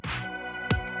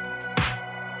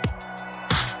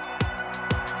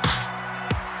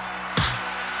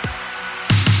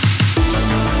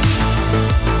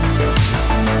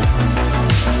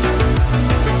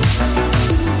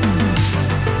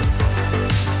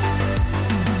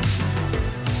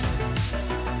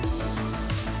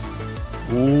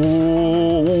Welcome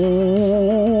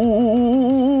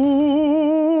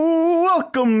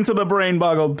to the Brain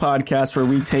Boggled podcast, where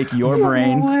we take your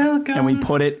brain and we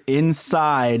put it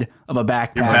inside of a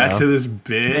backpack. You're back to this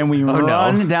bit. And we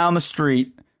run down the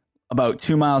street about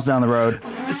 2 miles down the road.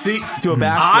 See, do a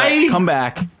backflip, come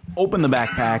back, open the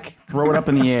backpack, throw it up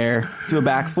in the air, do a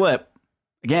backflip.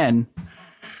 Again.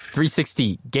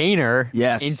 360 gainer.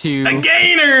 Yes. Into a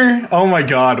gainer. Oh my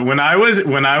god. When I was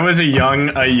a young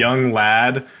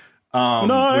lad.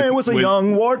 I was a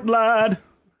young wart lad.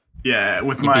 Yeah,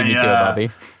 with you beat me to it, Bobby.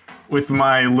 With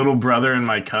my little brother and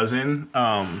my cousin,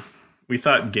 we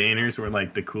thought gainers were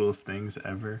like the coolest things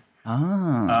ever.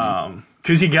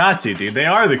 Because you got to, dude. They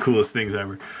are the coolest things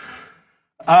ever.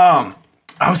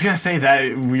 I was going to say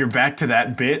that we're back to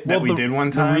that bit that we did one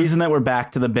time. The reason that we're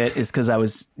back to the bit is because I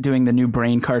was doing the new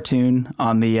Brain cartoon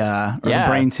on the, the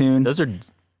Brain Tune. Those are dope,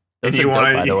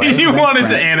 by the way. You wanted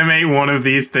to animate one of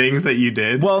these things that you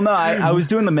did? Well, no, I was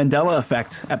doing the Mandela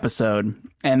Effect episode,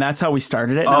 and that's how we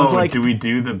started it. And I was like, do we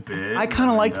do the bit? I kind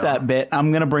of liked that bit.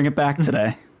 I'm going to bring it back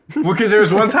today. Well, because there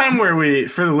was one time where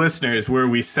for the listeners, where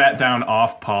we sat down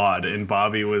off pod and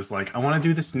Bobby was like, I want to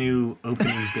do this new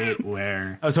opening bit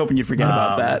where... I was hoping you'd forget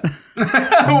about that.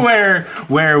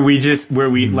 where we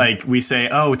say,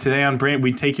 oh, today on Brain,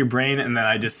 we take your brain, and then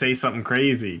I just say something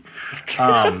crazy.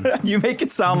 You make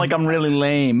it sound like I'm really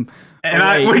lame.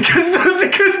 And because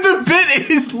the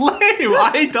bit is lame.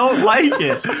 I don't like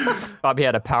it. Bobby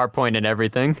had a PowerPoint and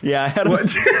everything. Yeah, I had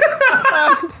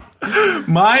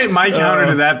My counter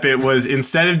to that bit was,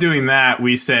 instead of doing that,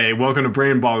 we say, welcome to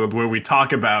Brain Boggled, where we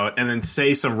talk about and then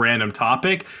say some random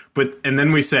topic, and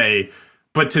then we say,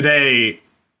 but today,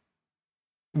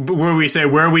 where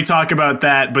we talk about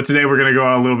that, but today we're going to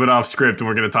go a little bit off script and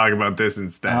we're going to talk about this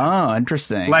instead. Oh,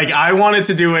 interesting. Like, I wanted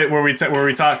to do it where we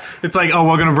talk, it's like, oh,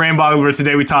 welcome to Brain Boggled, where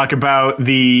today we talk about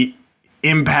the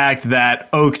impact that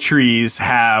oak trees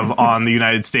have on the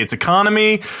United States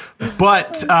economy,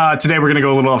 but today we're going to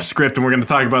go a little off script and we're going to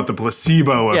talk about the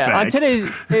placebo effect. Yeah, on today's,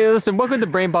 listen, welcome to the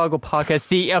Brain Boggle podcast,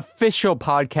 the official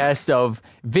podcast of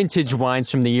vintage wines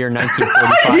from the year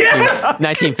 1945 to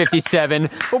 1957,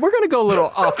 but we're going to go a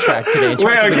little off track today and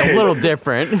try something a little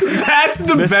differerent. That's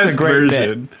the best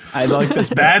version. Bit. I like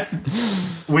this bit.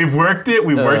 We've worked it.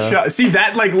 We workshop. See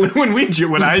that, like,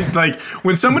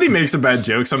 when somebody makes a bad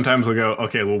joke, sometimes we'll go,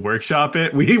 okay, we'll workshop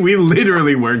it. We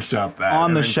literally workshop that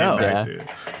on the show.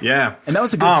 Yeah, and that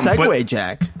was a good segue,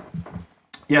 Jack.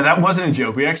 Yeah, that wasn't a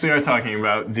joke. We actually are talking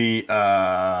about the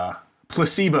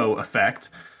placebo effect.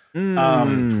 So,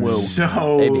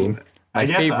 maybe my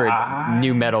favorite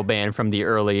new metal band from the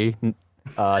early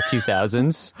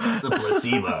 2000s. The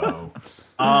Placebo.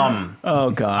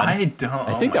 Oh God! I think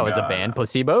that was a band,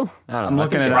 Placebo. I don't know. I'm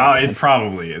looking at it. It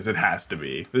probably is. It has to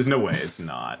be. There's no way it's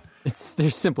not.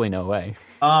 There's simply no way.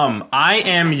 I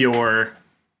am your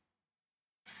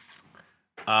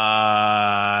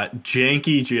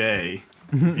Janky J,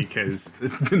 because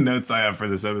the notes I have for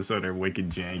this episode are wicked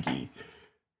janky.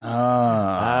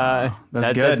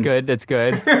 That's good. That's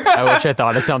good. I wish I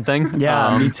thought of something.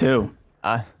 Yeah, me too.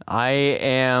 I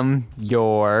am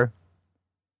your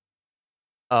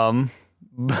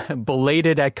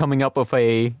belated at coming up with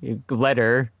a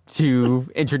letter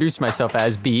to introduce myself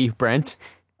as B. Brent.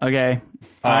 Okay.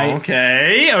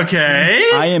 Okay.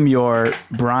 I am your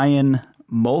Brian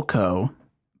Molko,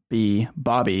 B.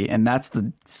 Bobby, and that's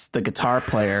the guitar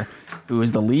player who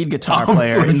is the lead guitar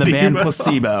player in the band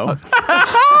Placebo.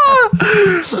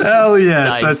 Hell yes,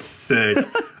 nice. That's sick.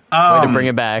 Way to bring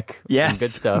it back. Yes. Good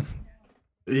stuff.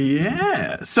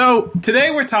 Yeah. So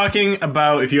today we're talking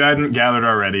about, if you hadn't gathered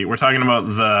already, we're talking about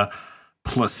the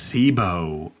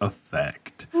placebo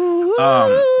effect.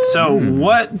 So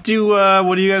what do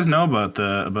you guys know about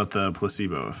the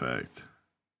placebo effect?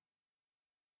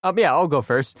 Yeah, I'll go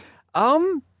first.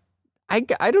 I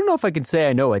don't know if I can say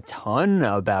I know a ton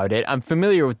about it. I'm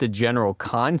familiar with the general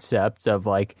concepts of,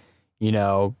 like, you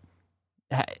know,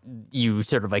 you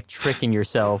sort of like tricking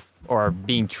yourself or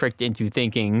being tricked into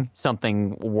thinking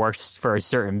something works for a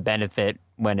certain benefit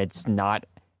when it's not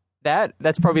that.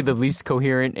 That's probably the least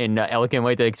coherent and elegant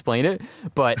way to explain it.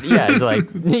 But yeah, it's like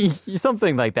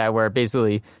something like that, where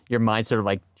basically your mind sort of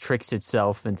like tricks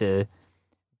itself into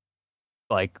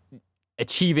like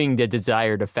achieving the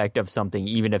desired effect of something,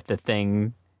 even if the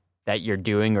thing that you're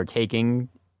doing or taking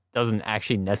doesn't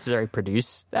actually necessarily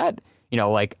produce that. You know,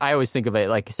 like, I always think of it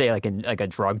like, say, like in like a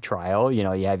drug trial. You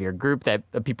know, you have your group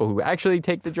of people who actually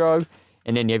take the drug,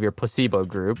 and then you have your placebo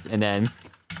group, and then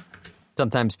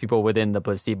sometimes people within the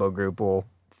placebo group will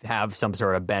have some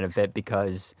sort of benefit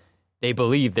because they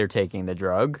believe they're taking the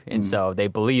drug, and so they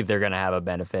believe they're going to have a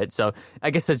benefit. So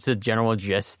I guess that's the general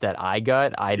gist that I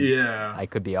got. I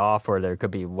could be off, or there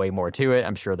could be way more to it.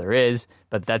 I'm sure there is,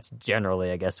 but that's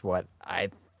generally, I guess, what I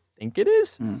think it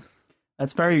is.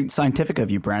 That's very scientific of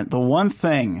you, Brent. The one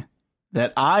thing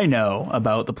that I know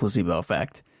about the placebo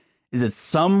effect is that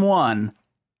someone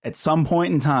at some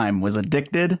point in time was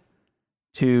addicted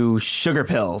to sugar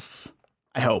pills.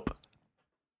 I hope.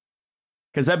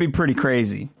 Because that'd be pretty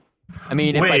crazy. I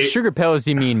mean, if by sugar pills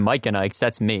you mean Mike and Ike's,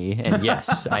 that's me. And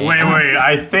yes, I am. Wait.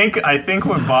 I think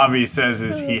what Bobby says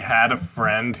is he had a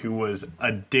friend who was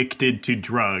addicted to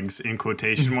drugs, in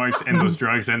quotation marks, and those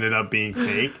drugs ended up being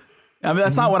fake. I mean,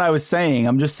 that's not what I was saying.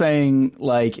 I'm just saying,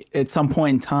 like, at some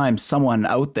point in time, someone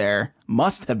out there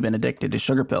must have been addicted to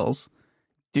sugar pills.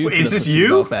 Is this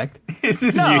you? Effect. Is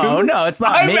this you? No, it's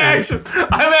not me. I'm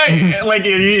like,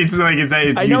 it's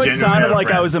I know it sounded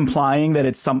like I was implying that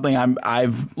it's something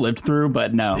I've lived through,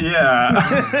 but no. Yeah.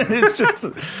 It's just,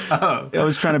 I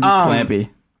was trying to be slampy.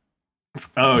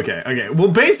 Oh, okay. Well,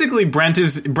 basically, Brent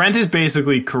is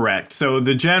basically correct. So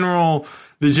the general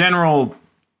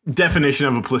definition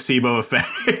of a placebo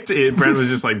effect, Brent was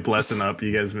just like blessing up.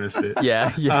 You guys missed it.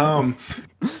 Yeah.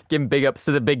 Giving big ups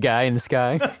to the big guy in the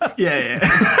sky. Yeah.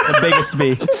 The biggest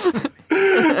bee.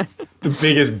 The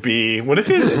biggest bee. What if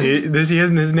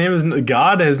his name is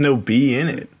God has no B in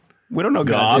it? We don't know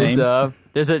God's name.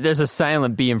 There's a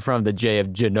silent B in front of the J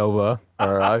of Genova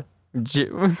or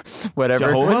whatever.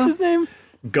 Jehovah? What's his name?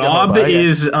 Gob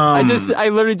is. I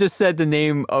literally just said the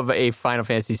name of a Final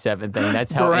Fantasy VII thing.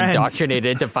 That's how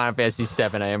indoctrinated into Final Fantasy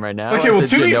VII I am right now. Okay, well,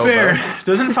 to be fair,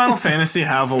 doesn't Final Fantasy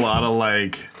have a lot of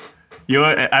like?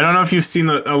 I don't know if you've seen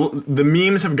the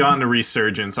memes have gotten a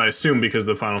resurgence. I assume because of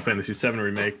the Final Fantasy VII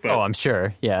remake. But, I'm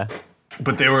sure. Yeah.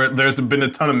 But there's been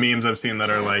a ton of memes I've seen that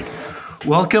are like,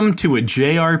 "Welcome to a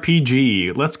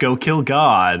JRPG. Let's go kill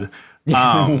God."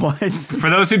 What? For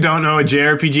those who don't know, a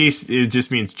JRPG it just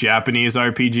means Japanese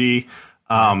RPG,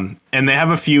 and they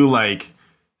have a few like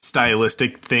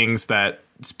stylistic things that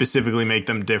specifically make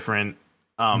them different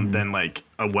than like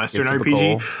a Western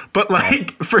RPG. But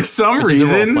like for some reason,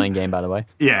 it's a role-playing game, by the way.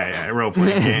 Yeah,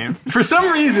 role-playing game. For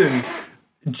some reason,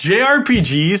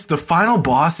 JRPGs, the final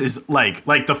boss is like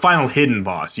the final hidden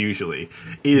boss usually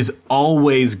is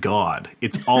always God.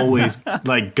 It's always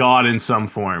like God in some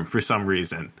form for some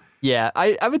reason. Yeah,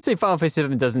 I would say Final Fantasy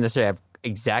VII doesn't necessarily have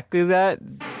exactly that.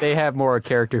 They have more a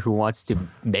character who wants to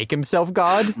make himself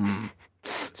God.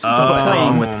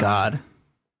 Playing with God.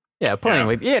 Yeah, playing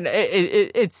with. Yeah,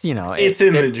 it's you know, it's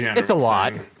in the genre. It's a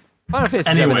lot. Thing. Final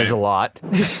Fantasy VII is a lot.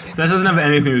 That doesn't have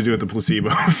anything to do with the placebo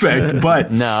effect,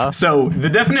 but no. So the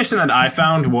definition that I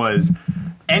found was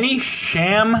any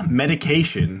sham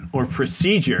medication or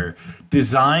procedure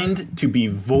designed to be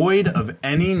void of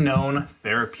any known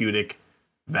therapeutic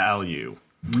value.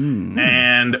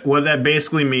 And what that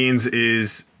basically means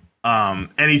is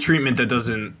any treatment that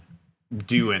doesn't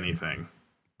do anything,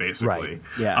 basically. Right.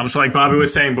 Yeah. So like Bobby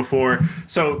was saying before,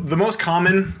 so the most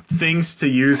common things to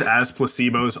use as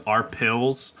placebos are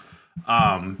pills.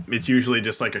 It's usually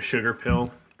just like a sugar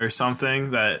pill or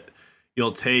something that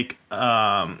you'll take.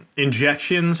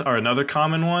 Injections are another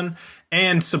common one.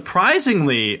 And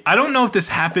surprisingly, I don't know if this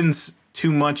happens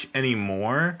too much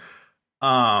anymore,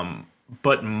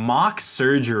 but mock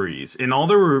surgeries, in all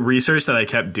the research that I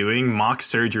kept doing, mock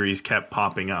surgeries kept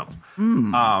popping up.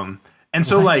 And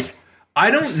so, like, I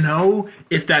don't know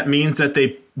if that means that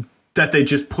they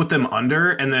just put them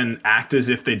under and then act as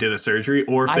if they did a surgery,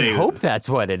 or if I hope that's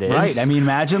what it is. Right. I mean,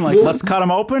 imagine, like, let's cut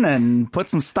them open and put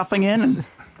some stuffing in. And...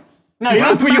 No,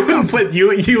 you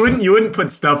wouldn't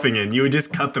put stuffing in. You would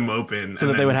just cut them open so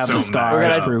that they would have some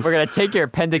scars. We're gonna take your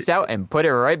appendix out and put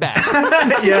it right back.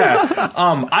 Yeah.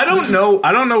 I don't know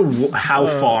how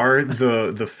far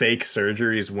the fake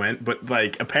surgeries went, but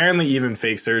like apparently even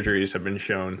fake surgeries have been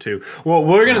shown too. Well,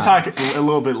 we're gonna talk a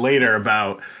little bit later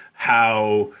about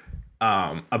how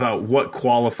about what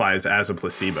qualifies as a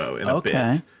placebo in a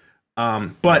bit.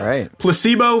 But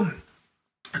placebo,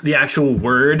 the actual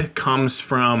word comes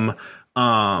from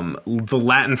the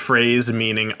Latin phrase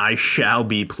meaning "I shall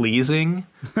be pleasing,"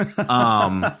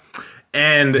 and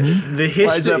the history.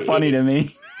 Why is that funny to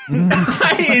me?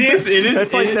 It is.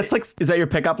 That's like. Is that your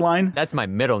pickup line? That's my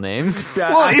middle name.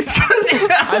 Well, it's because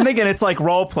I'm thinking it's like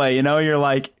role play. You know, you're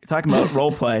like talking about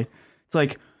role play. It's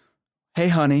like, hey,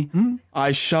 honey,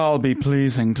 I shall be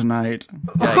pleasing tonight.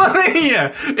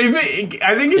 Yeah.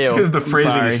 I think it's because the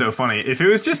phrasing is so funny. If it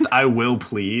was just "I will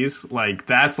please," like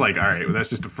that's like, all right, well, that's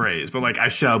just a phrase. But like "I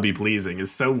shall be pleasing" is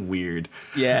so weird.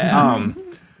 Yeah.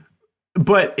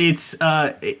 But it's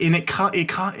and it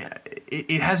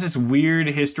has this weird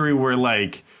history where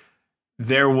like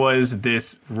there was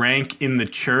this rank in the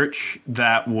church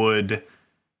that would,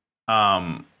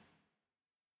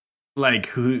 like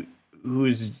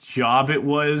whose job it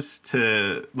was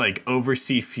to like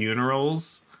oversee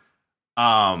funerals,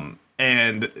 and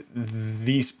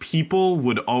these people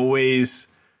would always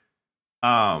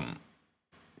come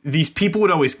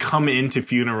into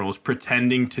funerals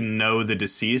pretending to know the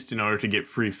deceased in order to get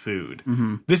free food.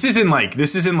 Mm-hmm. This is in like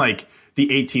the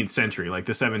 18th century, like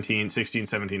the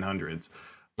 1700s.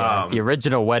 Yeah, the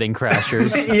original Wedding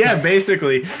Crashers. Yeah,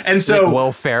 basically. And so like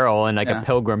Will Ferrell in like a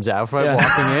pilgrim's outfit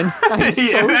walking in. I'm so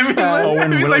sad.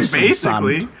 Owen Wilson's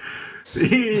basically.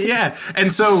 Yeah,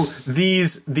 and so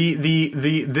this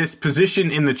position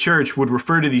in the church would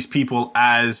refer to these people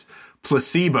as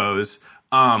placebos,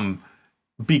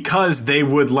 because they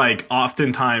would like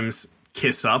oftentimes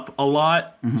kiss up a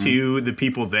lot to the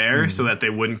people there so that they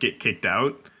wouldn't get kicked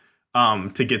out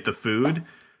to get the food.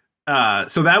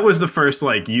 So that was the first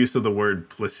like use of the word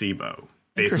placebo,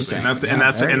 basically, and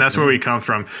that's where we come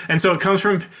from. And so it comes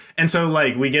from, and so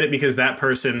like we get it because that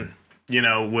person, you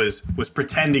know, was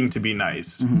pretending to be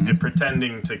nice and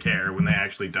pretending to care when they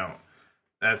actually don't.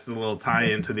 That's the little tie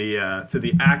into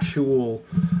the actual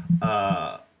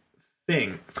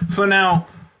thing. So now,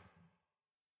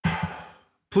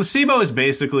 placebo is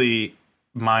basically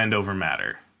mind over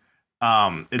matter.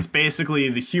 It's basically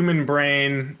the human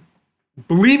brain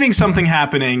believing something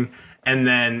happening and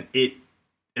then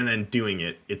doing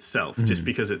it itself just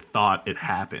because it thought it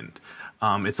happened.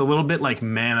 It's a little bit like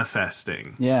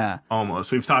manifesting. Yeah.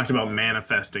 Almost. We've talked about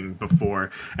manifesting before,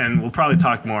 and we'll probably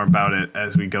talk more about it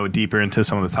as we go deeper into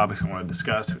some of the topics I want to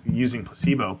discuss using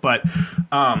placebo. But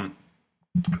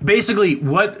basically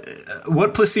what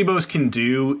placebos can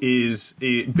do is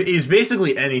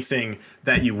basically anything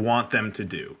that you want them to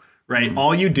do, right?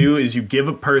 All you do is you give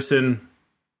a person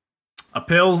a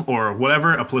pill or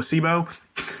whatever, a placebo,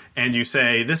 and you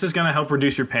say, this is going to help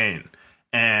reduce your pain.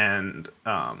 And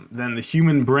then the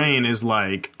human brain is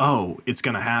like, oh, it's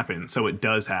going to happen. So it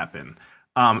does happen.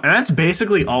 And that's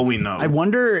basically all we know. I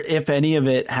wonder if any of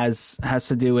it has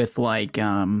to do with like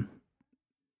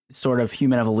sort of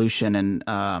human evolution and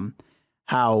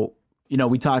how, you know,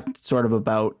 we talked sort of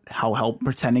about how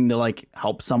pretending to like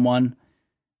help someone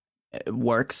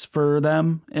works for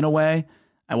them in a way.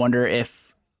 I wonder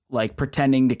if like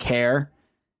pretending to care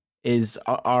is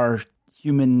our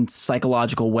human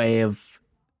psychological way of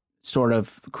sort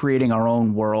of creating our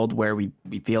own world where we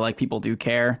feel like people do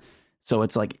care. So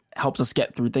it's like helps us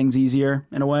get through things easier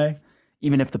in a way,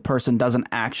 even if the person doesn't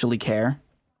actually care.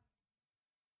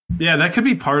 Yeah, that could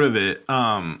be part of it.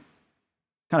 Kind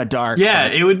of dark. Yeah,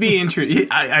 it would be interesting.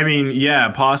 I mean, yeah,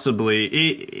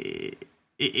 possibly.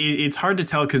 It's hard to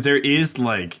tell because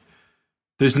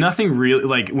there's nothing really,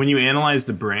 like when you analyze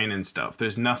the brain and stuff,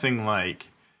 there's nothing like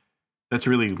that's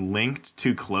really linked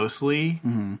too closely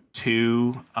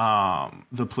to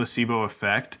the placebo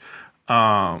effect.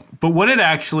 But what it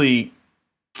actually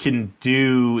can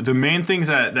do, the main things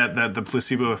that the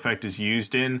placebo effect is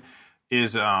used in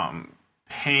is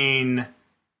pain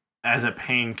as a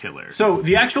painkiller. So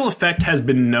the actual effect has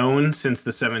been known since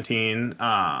the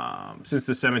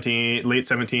late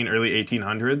 17, early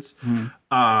 1800s,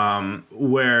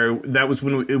 where that was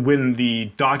when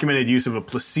the documented use of a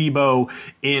placebo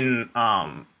in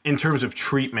terms of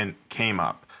treatment came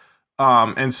up.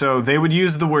 And so they would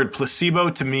use the word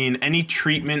placebo to mean any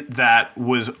treatment that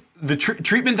was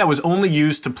treatment that was only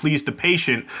used to please the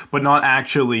patient, but not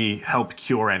actually help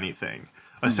cure anything,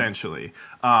 essentially.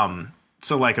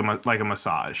 So like a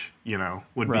massage, you know,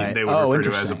 would be they would refer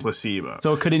to as a placebo.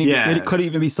 So it could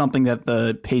even be something that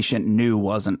the patient knew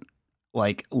wasn't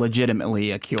like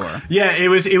legitimately a cure. Yeah, it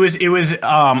was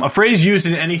a phrase used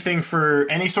in anything for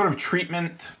any sort of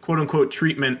treatment, quote unquote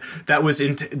treatment that was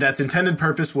that's intended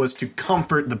purpose was to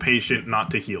comfort the patient,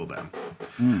 not to heal them.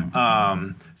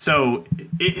 So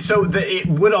it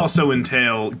would also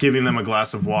entail giving them a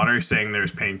glass of water, saying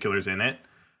there's painkillers in it.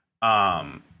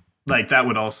 Like that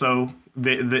would also.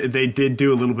 They did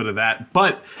do a little bit of that,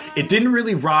 but it didn't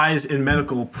really rise in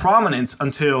medical prominence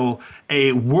until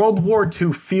a World War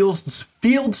II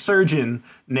field surgeon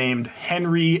named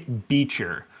Henry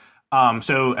Beecher.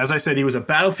 So, as I said, he was a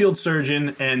battlefield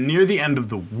surgeon, and near the end of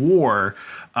the war,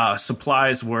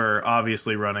 supplies were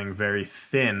obviously running very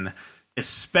thin,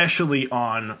 especially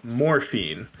on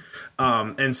morphine.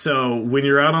 And so, when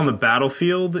you're out on the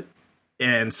battlefield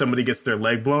and somebody gets their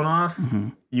leg blown off,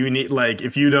 you need, like,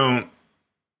 if you don't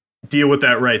deal with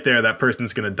that right there, that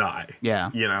person's going to die. Yeah.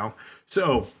 You know?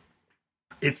 So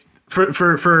if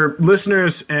for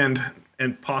listeners and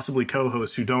possibly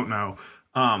co-hosts who don't know,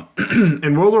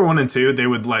 In World War I and II, they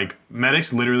would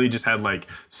medics literally just had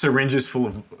syringes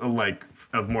full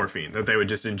of morphine that they would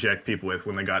just inject people with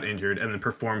when they got injured, and then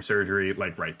perform surgery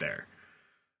right there,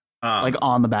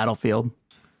 on the battlefield.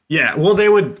 Yeah, well, they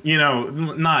would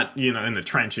not in the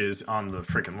trenches on the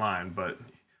freaking line, but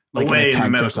away in a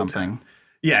tent the or something. Tent.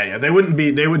 Yeah,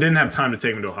 didn't have time to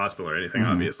take him to a hospital or anything,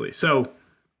 obviously. So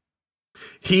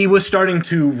he was starting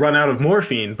to run out of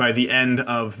morphine by the end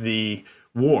of the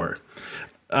war.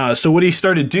 So what he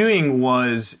started doing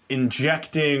was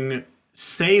injecting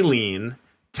saline,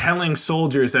 telling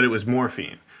soldiers that it was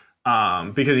morphine,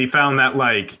 because he found that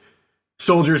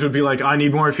soldiers would be like, I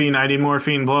need morphine,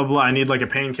 blah, blah, I need a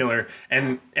painkiller.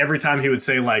 And every time he would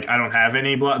say I don't have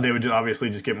any blood, they would obviously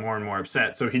just get more and more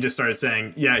upset. So he just started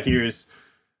saying, yeah, here's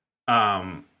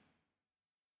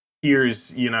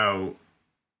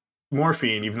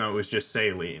morphine, even though it was just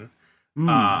saline,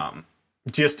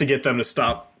 just to get them to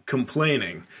stop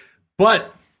complaining.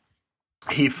 But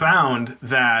he found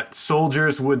that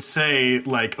soldiers would say,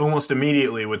 almost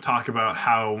immediately would talk about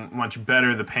how much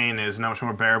better the pain is and how much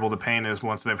more bearable the pain is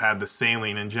once they've had the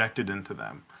saline injected into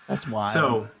them. That's wild.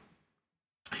 So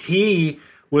he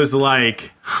was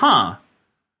like,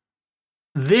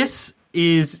 this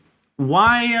is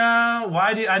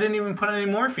I didn't even put any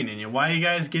morphine in you. Why are you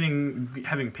guys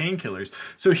having painkillers?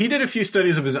 So he did a few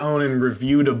studies of his own and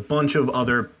reviewed a bunch of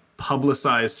other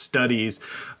publicized studies.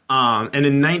 And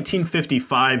in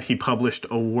 1955, he published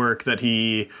a work that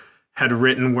he had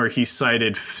written where he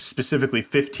cited specifically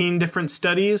 15 different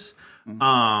studies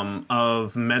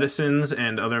of medicines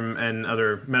and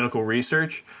other medical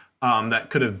research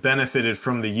that could have benefited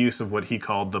from the use of what he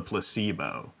called the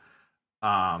placebo.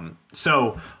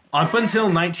 So up until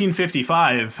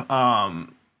 1955,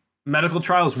 medical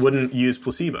trials wouldn't use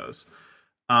placebos.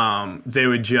 They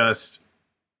would just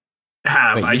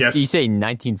have, Wait, I guess... You say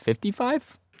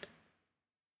 1955?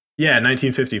 Yeah,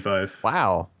 1955.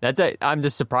 Wow. I'm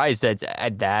just surprised that's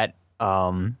at that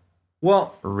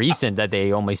recent that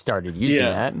they only started using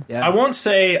that. Yeah. I won't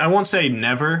say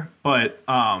never, but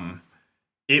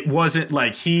it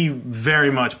wasn't he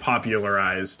very much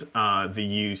popularized the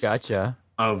use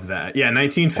of that. Yeah,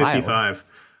 1955.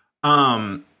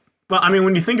 But I mean,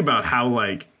 when you think about how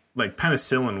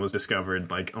penicillin was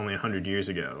discovered only 100 years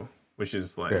ago, which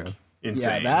is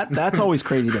insane. Yeah, that's always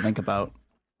crazy to think about.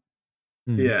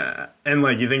 Yeah, and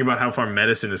you think about how far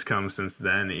medicine has come since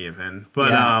then, even. But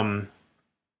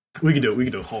we could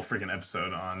do a whole freaking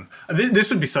episode on this.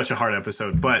 Would be such a hard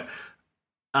episode, but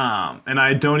and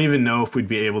I don't even know if we'd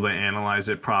be able to analyze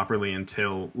it properly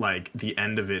until the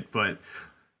end of it. But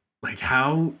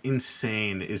how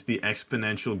insane is the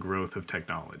exponential growth of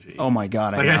technology? Oh my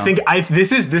god! I think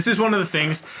this is one of the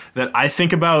things that I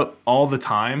think about all the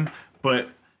time, but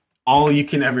all you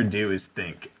can ever do is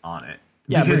think on it.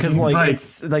 Yeah, because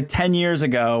it's 10 years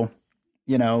ago,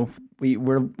 we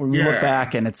look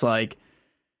back and it's Well,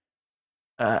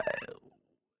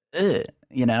 hey,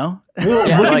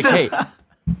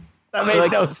 that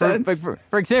made no sense.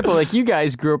 For example, you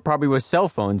guys grew up probably with cell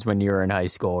phones when you were in high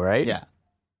school, right? Yeah.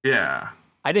 Yeah.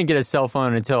 I didn't get a cell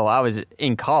phone until I was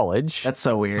in college. That's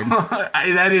so weird.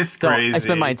 That is crazy. I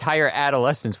spent my entire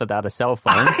adolescence without a cell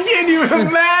phone. I can't even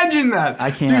imagine that. I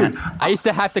can't. Dude, I used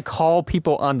to have to call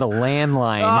people on the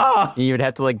landline. Oh. And you would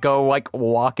have to go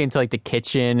walk into the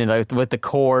kitchen and with the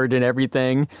cord and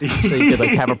everything, so you could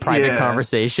have a private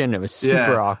conversation. It was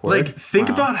super awkward. Think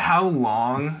about how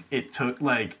long it took.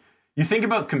 You think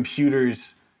about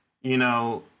computers,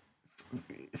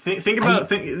 Think about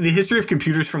the history of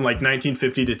computers from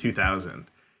 1950 to 2000.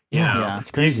 Yeah,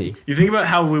 it's crazy. You think about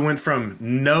how we went from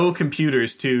no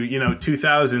computers to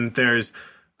 2000. There's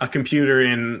a computer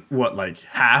in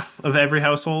half of every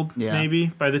household, maybe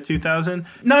by the 2000.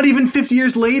 Not even 50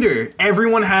 years later,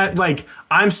 everyone had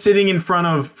I'm sitting in front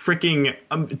of freaking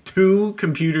 2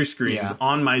 computer screens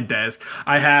on my desk.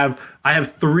 I have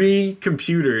 3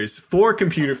 computers, 4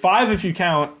 computers, 5 if you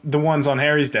count the ones on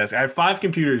Harry's desk. I have 5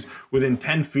 computers within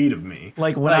 10 feet of me.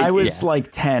 When I was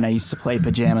 10, I used to play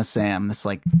Pajama Sam, this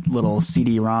little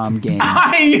CD-ROM game.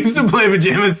 I used to play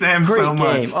Pajama Sam so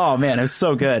much. Game. Oh man, it was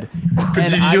so good.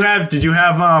 Did you have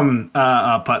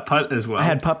Putt Putt as well? I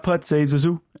had Putt Putt Saves the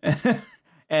Zoo,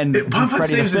 and Putt Putt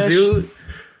Freddy Saves the the Fish. Zoo.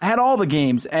 I had all the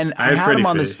games, and I had Freddy them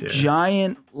on Fish, this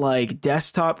giant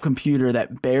desktop computer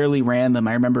that barely ran them.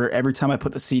 I remember every time I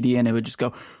put the CD in, it would just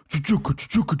go.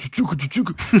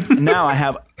 And now I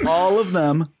have all of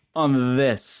them on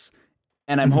this,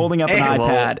 and I'm holding up an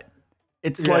iPad.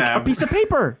 It's like a piece of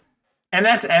paper, and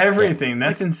that's everything.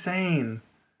 That's insane.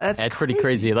 That's pretty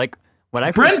crazy. When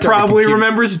I Brent first probably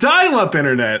remembers dial-up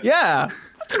internet. Yeah.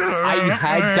 What I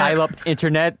had dial-up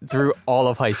internet through all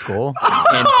of high school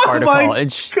and part of my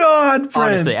college. God, Brent.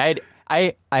 Honestly,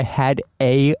 I had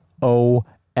AOL.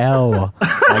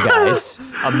 My guys,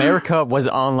 America was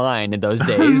online in those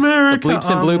days. America the bleeps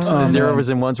and bloops and the online. zeros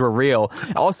and ones were real.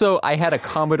 Also, I had a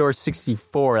Commodore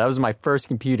 64. That was my first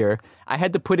computer. I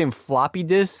had to put in floppy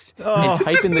disks and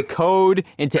type in the code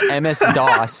into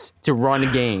MS-DOS to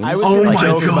run games. I was Oh gonna my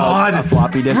joke God. about a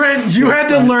floppy disk. Brent, you had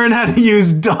to learn how to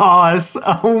use DOS.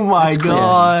 Oh my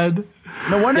God.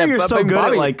 No wonder Yeah, you're but so good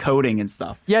Bobby- at like coding and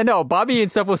stuff. Yeah, no, Bobby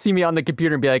and stuff will see me on the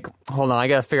computer and be like, hold on, I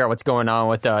gotta figure out what's going on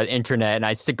with the internet. And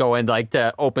I still go in like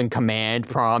the open command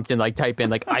prompt and like type in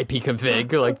like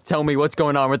ipconfig, like tell me what's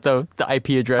going on with the IP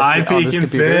address on this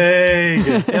computer.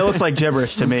 config. It looks like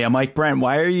gibberish to me. I'm like, Brent,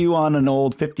 why are you on an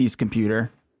old 50s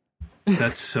computer?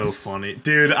 That's so funny.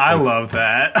 Dude, I love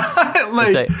that.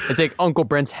 It's like Uncle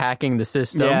Brent's hacking the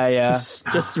system. Yeah.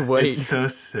 Just you wait. It's so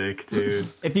sick, dude.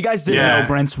 If you guys didn't Yeah. know,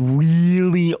 Brent's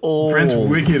really old. Brent's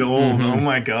wicked old. Oh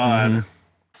my God.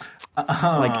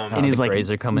 like in his the like grays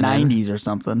are coming in. 90s or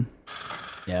something.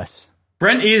 Yes.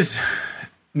 Brent is,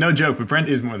 no joke, but Brent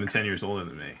is more than 10 years older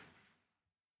than me.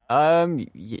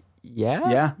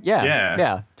 Yeah. Yeah.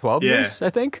 Yeah. 12 Yeah. years, I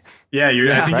think. Yeah, I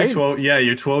think Right? you're 12. Yeah,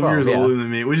 you're 12 years yeah. older than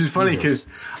me, which is funny because Jesus.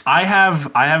 I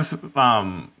have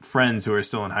friends who are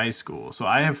still in high school. So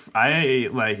I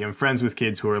am friends with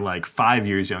kids who are like 5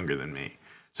 years younger than me.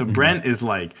 So Brent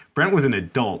was an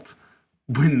adult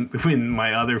when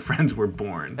my other friends were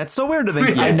born. That's so weird to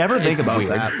think. Yeah, I never think it's about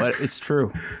weird. that, but it's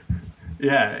true.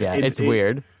 Yeah, It's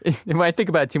weird. When I think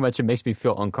about it too much, it makes me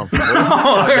feel uncomfortable.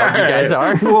 All How young you guys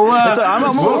are. Well, I'm a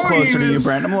what little were closer to even- you,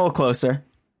 Brent. I'm a little closer.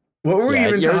 What were we Yeah,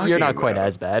 even talking you're not quite about?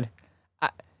 as bad.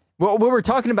 Well, we were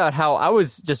talking about how I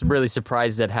was just really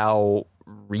surprised at how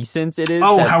recent it is.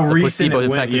 Oh, that how the recent placebo it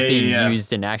went. effect is Yeah, being yeah.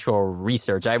 used in actual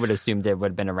research. I would assume it would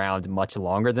have been around much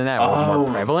longer than that, or more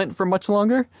Oh. prevalent for much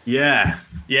longer. Yeah.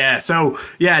 So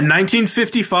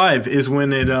 1955 is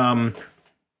when it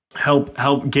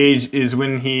help Gage is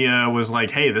when he was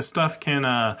like, hey, this stuff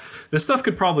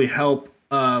could probably help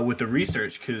with the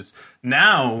research because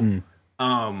now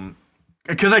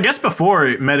because I guess before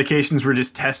medications were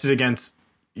just tested against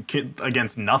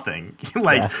nothing.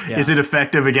 Like, Yeah. is it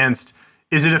effective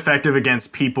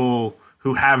against people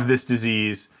who have this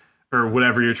disease or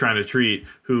whatever you're trying to treat,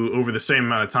 who over the same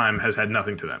amount of time has had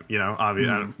nothing to them? You know,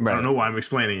 obviously, I don't know why I'm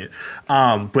explaining it.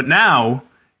 But now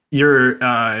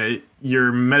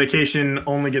your medication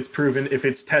only gets proven if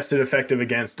it's tested effective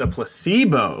against a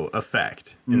placebo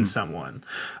effect in someone.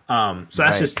 So that's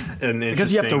Right. just an interesting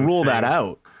Because you have to rule that thing.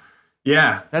 out.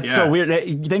 Yeah, That's yeah. so weird.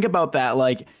 You think about that,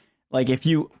 like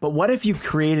but what if you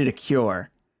created a cure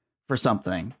for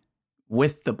something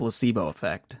with the placebo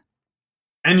effect?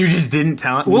 And you just didn't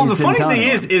tell it. Well, the just didn't funny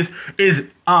tell thing is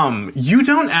you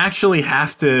don't actually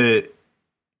have to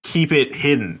keep it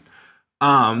hidden.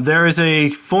 There is a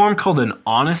form called an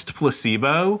honest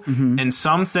placebo, and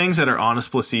some things that are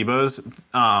honest placebos,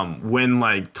 when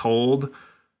like told,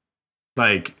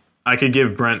 like I could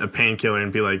give Brent a painkiller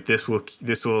and be like, this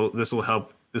will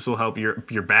help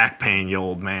your back pain, you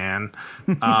old man.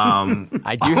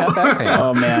 I do have back pain.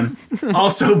 Oh man,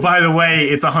 Also, by the way,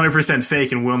 it's 100%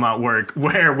 fake and will not work.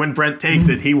 Where when Brent takes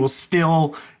it, he will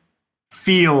still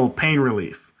feel pain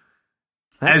relief,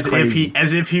 that's crazy.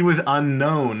 as if he was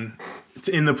unknown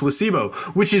in the placebo,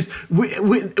 which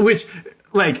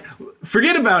like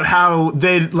forget about how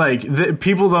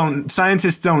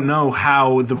scientists don't know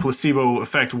how the placebo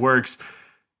effect works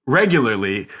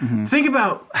regularly. Think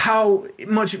about how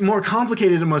much more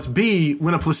complicated it must be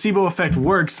when a placebo effect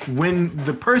works when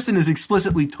the person is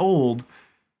explicitly told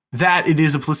that it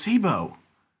is a placebo.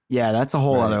 Yeah, that's a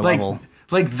whole other level.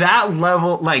 Like that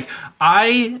level, like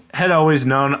I had always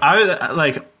known.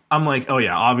 I'm like, oh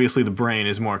yeah, obviously the brain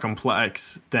is more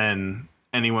complex than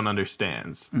anyone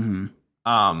understands.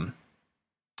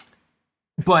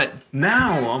 But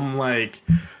now I'm like,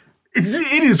 it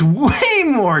is way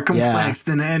more complex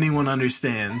than anyone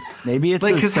understands. Maybe it's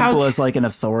Like, as 'cause simple how- as like an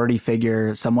authority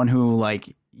figure, someone who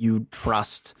like you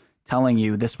trust, telling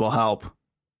you this will help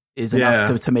is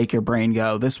enough to make your brain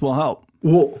go, this will help.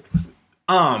 Well,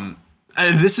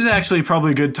 this is actually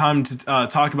probably a good time to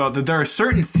talk about that. There are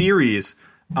certain theories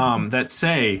that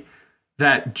say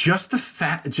that just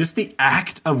the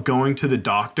act of going to the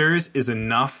doctors is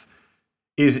enough,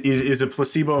 is a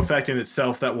placebo effect in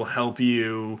itself that will help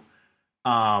you,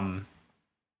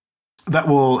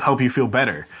 feel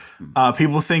better.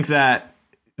 People think that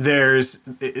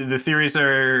the theories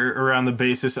are around the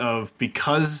basis of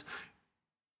because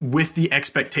with the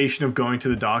expectation of going to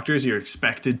the doctors, you're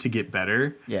expected to get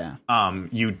better. Yeah.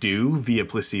 You do via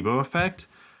placebo effect.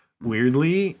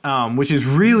 weirdly, which is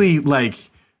really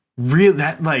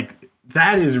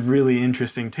that is really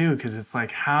interesting too, because it's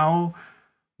like how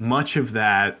much of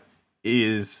that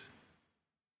is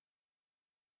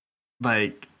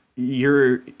like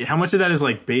how much of that is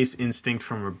like base instinct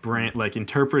from a brain, like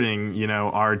interpreting,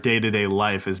 our day-to-day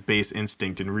life as base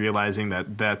instinct and realizing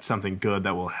that that's something good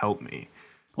that will help me.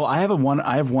 Well, I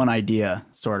have one idea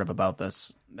sort of about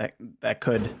this that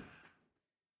could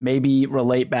maybe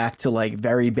relate back to like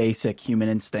very basic human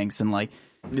instincts, and like,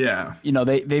 yeah,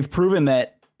 they've proven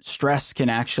that stress can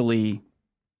actually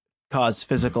cause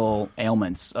physical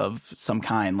ailments of some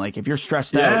kind. Like if you're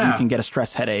stressed out, you can get a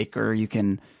stress headache, or you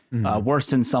can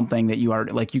worsen something that you are,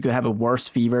 like you could have a worse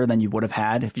fever than you would have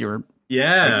had if you're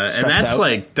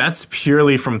and that's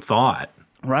purely from thought,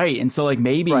 right? And so like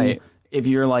maybe if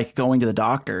you're like going to the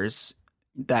doctors,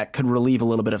 that could relieve a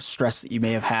little bit of stress that you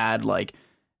may have had, like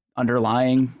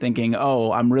underlying thinking,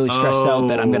 oh, I'm really stressed out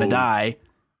that I'm gonna die.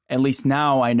 At least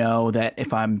now I know that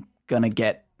if I'm gonna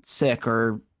get sick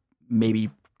or maybe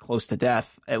close to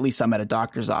death, at least I'm at a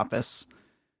doctor's office,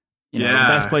 the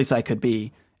best place I could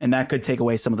be. And that could take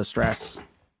away some of the stress.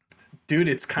 Dude,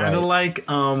 it's kind of like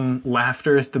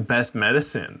laughter is the best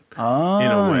medicine in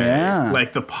a way. Yeah.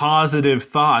 Like the positive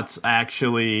thoughts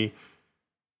actually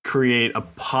create a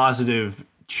positive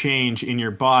change in your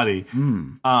body.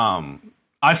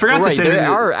 I forgot to say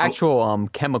there are actual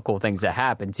chemical things that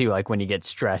happen too, like when you get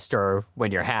stressed or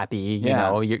when you're happy. You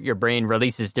know, your brain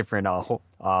releases different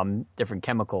different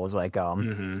chemicals, like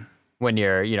when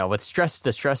you're, with stress,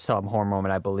 the stress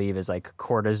hormone, I believe, is like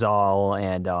cortisol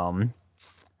and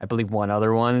I believe one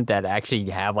other one that actually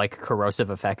have like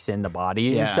corrosive effects in the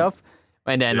body and stuff.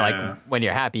 And then like when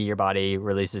you're happy, your body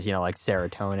releases, like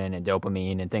serotonin and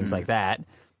dopamine and things like that.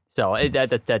 So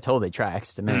that totally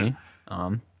tracks to me.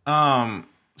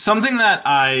 Something that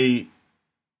I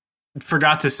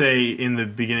forgot to say in the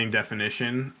beginning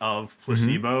definition of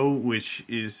placebo, which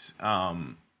is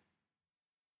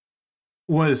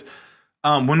was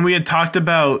when we had talked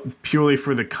about purely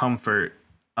for the comfort,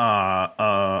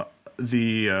 the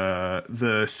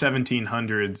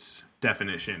 1700s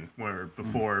definition, where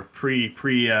before pre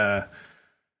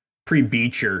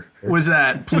Beecher, was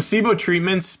that placebo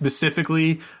treatments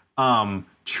specifically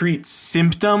treat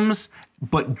symptoms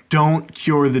but don't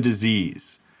cure the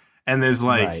disease. And there's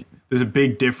there's a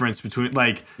big difference between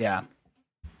like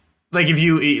if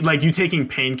you taking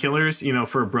painkillers,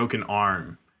 for a broken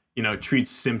arm,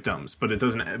 treats symptoms, but it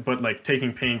doesn't. But like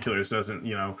taking painkillers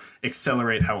doesn't,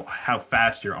 accelerate how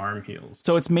fast your arm heals.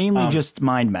 So it's mainly just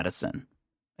mind medicine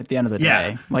at the end of the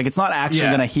day. Like it's not actually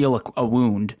going to heal a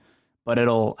wound, but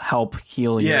it'll help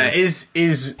heal your is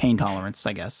pain tolerance,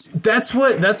 I guess. That's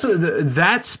what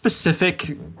that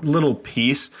specific little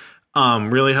piece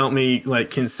really helped me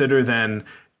like consider. Then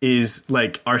is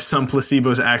like, are some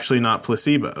placebos actually not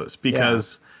placebos?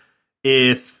 Because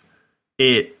if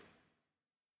it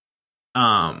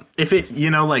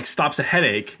like stops a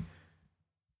headache,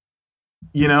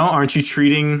 aren't you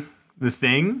treating the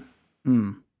thing?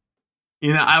 Or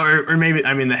maybe,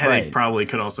 I mean, the headache probably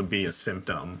could also be a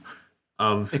symptom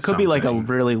of it could be like a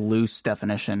really loose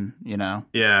definition, Yeah.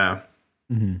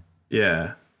 Mm-hmm.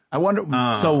 Yeah. I wonder.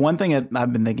 So one thing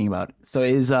I've been thinking about. So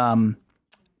is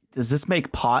does this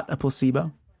make pot a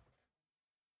placebo?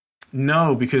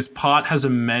 No, because pot has a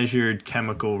measured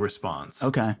chemical response.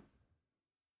 Okay.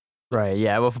 Right.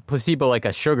 Yeah. Well, for placebo, like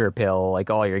a sugar pill, like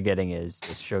all you're getting is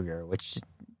sugar, which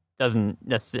doesn't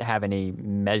necessarily have any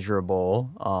measurable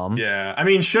I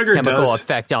mean, sugar chemical does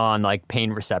effect on like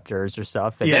pain receptors or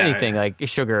stuff. If anything, like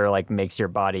sugar like makes your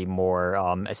body more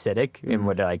acidic and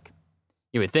would like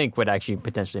you would think would actually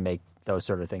potentially make those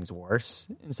sort of things worse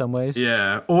in some ways.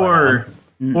 Yeah. Or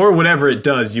whatever it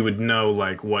does, you would know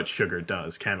like what sugar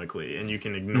does chemically, and you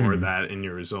can ignore that in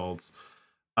your results.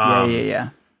 Yeah.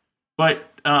 But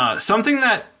something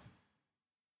that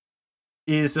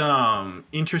is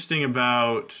interesting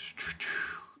about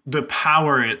the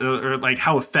power or like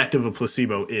how effective a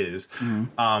placebo is.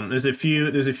 There's a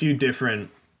few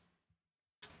different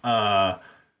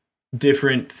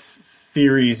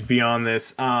theories beyond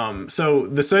this. So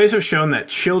the studies have shown that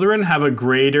children have a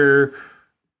greater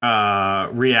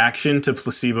reaction to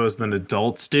placebos than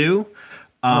adults do.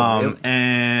 Really?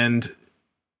 And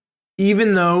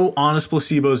even though honest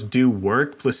placebos do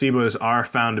work, placebos are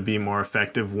found to be more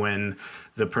effective when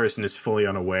the person is fully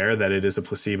unaware that it is a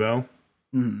placebo.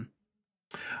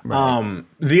 Right.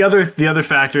 The other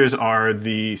factors are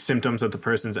the symptoms that the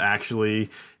person's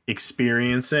actually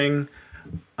experiencing.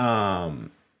 And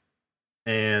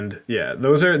yeah,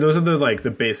 those are the like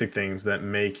the basic things that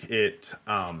make it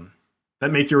that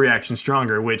make your reaction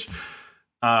stronger, which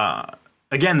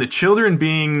again, the children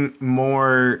being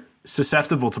more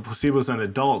susceptible to placebos than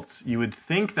adults, you would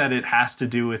think that it has to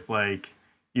do with like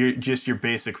your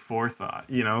basic forethought,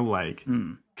 you know, like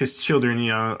because children,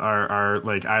 you know, are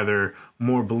like either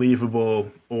more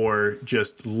believable or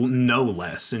just know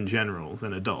less in general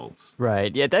than adults.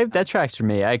 Right. Yeah, that tracks for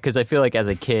me. Because I feel like as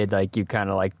a kid, like you kind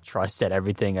of like trust that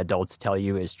everything adults tell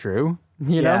you is true.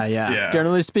 You know, Yeah.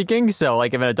 generally speaking. So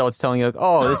like if an adult's telling you like,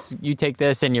 oh, this, you take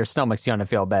this and your stomach's gonna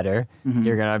feel better,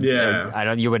 you're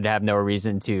gonna. You would have no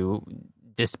reason to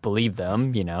disbelieve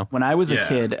them. You know. When I was a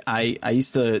kid, I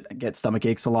used to get stomach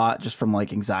aches a lot just from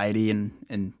like anxiety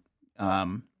and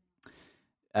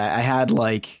I had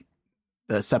like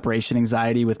the separation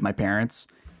anxiety with my parents.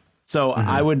 So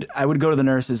I would go to the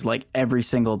nurses like every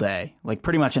single day, like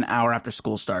pretty much an hour after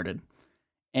school started.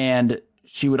 And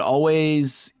she would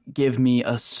always give me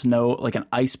like an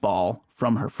ice ball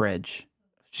from her fridge.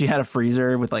 She had a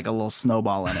freezer with like a little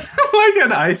snowball in it. Like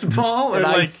an ice ball? Or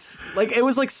like it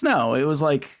was like snow. It was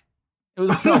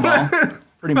a snowball,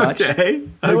 pretty much. Okay.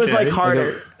 It was like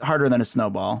harder than a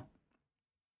snowball.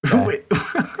 Wait.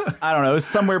 I don't know. It was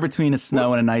somewhere between a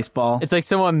snow and an ice ball. It's like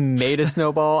someone made a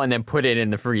snowball and then put it in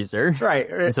the freezer. Right.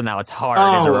 And so now it's hard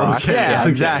as a rock. Okay. Yeah, Okay.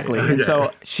 exactly. Okay. And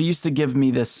so she used to give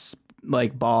me this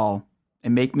like ball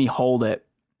and make me hold it.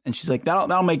 And she's like,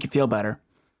 that'll make you feel better.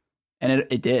 And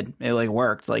it did. It like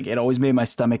worked. Like it always made my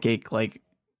stomach ache like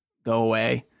go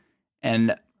away.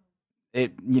 And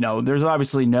it, you know, there's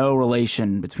obviously no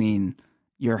relation between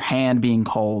your hand being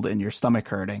cold and your stomach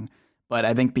hurting. But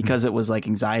I think because it was like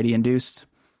anxiety induced,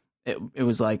 it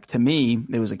was like, to me,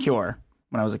 it was a cure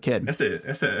when I was a kid. That's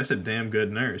a damn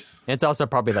good nurse. It's also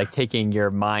probably like taking your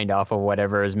mind off of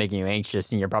whatever is making you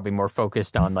anxious, and you're probably more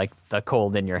focused on like the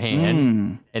cold in your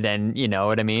hand. And then, you know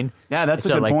what I mean? Yeah, that's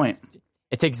So, a good like, point.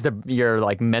 It takes your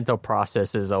like mental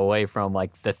processes away from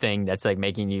like the thing that's like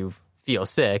making you feel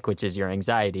sick, which is your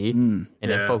anxiety, and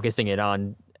then focusing it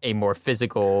on a more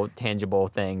physical, tangible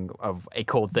thing of a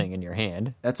cold thing in your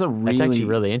hand. That's actually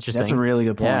really interesting. That's a really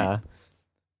good point.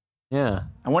 Yeah.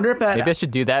 I wonder if that... Maybe I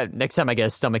should do that. Next time I get a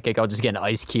stomach ache, I'll just get an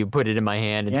ice cube, put it in my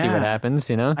hand, and see what happens,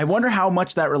 you know? I wonder how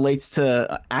much that relates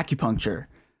to acupuncture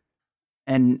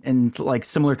and like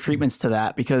similar treatments to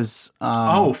that, because...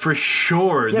 for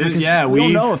sure. Yeah, because we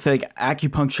don't know if like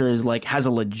acupuncture is like has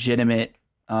a legitimate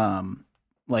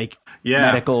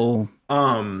medical...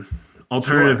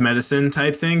 alternative medicine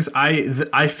type things.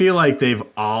 I feel like they've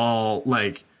all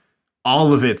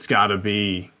of it's got to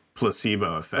be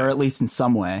placebo effect, or at least in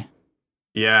some way.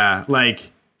 Yeah,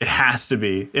 like it has to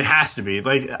be. It has to be.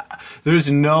 Like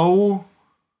there's no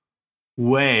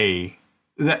way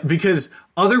that, because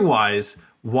otherwise,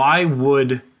 why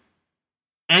would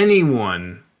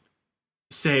anyone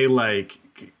say like,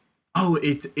 oh,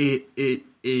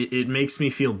 it makes me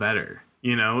feel better?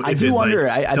 You know, I do wonder.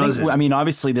 I think. I mean,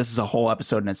 obviously, this is a whole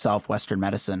episode in itself: Western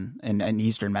medicine and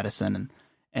Eastern medicine,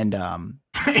 and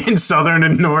in Southern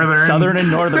and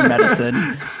Northern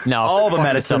medicine. No, all the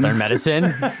medicines. Southern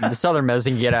medicine. The Southern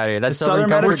medicine. Get out of here. That's Southern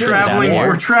medicine.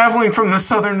 We're traveling from the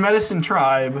Southern medicine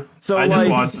tribe. So I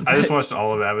just watched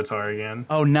all of Avatar again.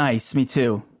 Oh, nice. Me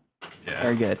too. Yeah.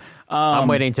 Very good. I'm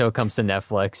waiting until it comes to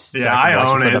Netflix. So Yeah, I can watch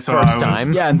own it for the first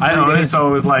time. Yeah, I own it, so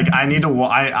it was like I need to.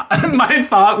 My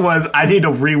thought was I need to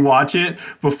rewatch it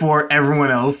before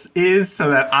everyone else is,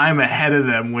 so that I'm ahead of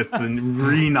them with the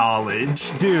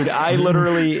re-knowledge. Dude, I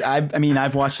literally,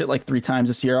 I've watched it like 3 times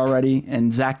this year already,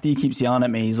 and Zach D keeps yelling at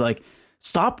me. He's like,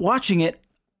 "Stop watching it,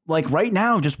 like right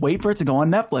now. Just wait for it to go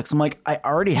on Netflix." I'm like, I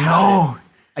already have it.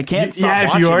 I can't stop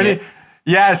watching it.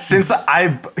 Yeah,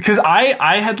 because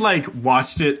I had like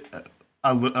watched it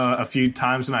a few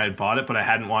times when I had bought it, but I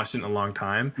hadn't watched it in a long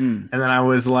time. And then I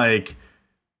was like,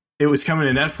 it was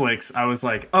coming to Netflix. I was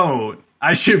like, oh,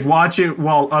 I should watch it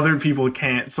while other people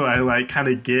can't, so I like kind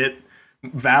of get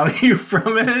value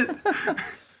from it.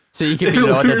 So you can be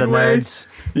low to the nerds.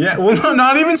 Yeah, well, no,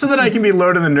 not even so that I can be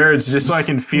low to the nerds, just so I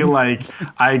can feel like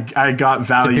I got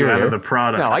value out of the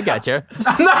product. No, I got you.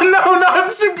 No,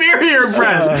 not superior,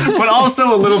 Brent, but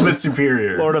also a little bit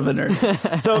superior. Lord of the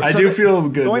Nerd. So I do feel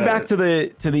good. Going back to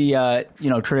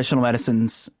the traditional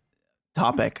medicines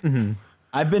topic. Mm-hmm.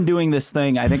 I've been doing this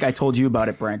thing. I think I told you about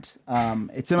it, Brent.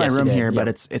 It's in my room here, but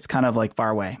it's kind of like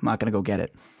far away. I'm not gonna go get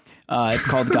it. It's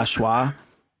called gashua.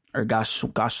 Or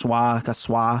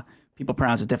gashwa. People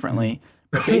pronounce it differently.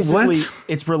 But basically,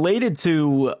 it's related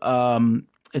to. Well,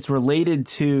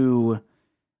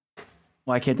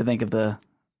 I can't think of the.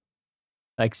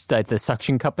 Like the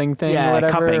suction cupping thing, yeah, or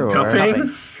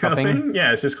whatever. Cupping.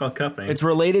 Yeah, it's just called cupping. It's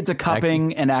related to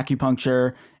cupping and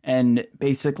acupuncture, and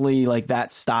basically like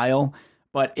that style.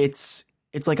 But it's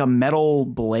like a metal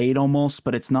blade almost,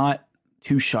 but it's not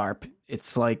too sharp.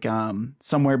 It's like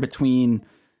somewhere between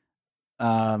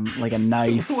like a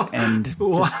knife and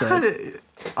just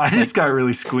I just got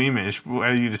really squeamish. Why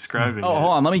are you describing? Oh, it?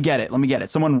 hold on. Let me get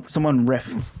it. Someone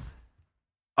riff.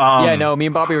 Yeah, no, me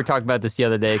and Bobby were talking about this the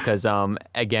other day because,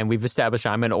 again, we've established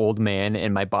I'm an old man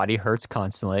and my body hurts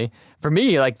constantly. For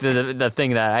me, like the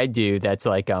thing that I do that's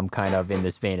like kind of in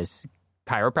this vein is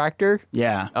chiropractor.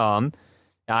 Yeah.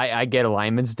 I get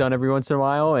alignments done every once in a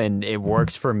while and it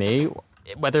works for me.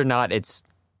 Whether or not it's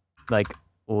like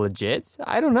legit,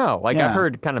 I don't know. Like I've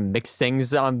heard kind of mixed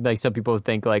things on. Like some people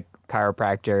think like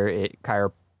chiropractic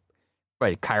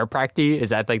is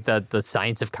that like the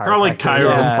science of chiropractic? Probably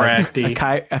chiropractic.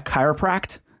 A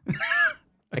chiropract.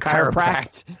 A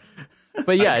chiropract.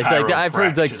 But yeah, it's like I've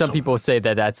heard like some people say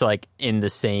that that's like in the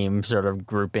same sort of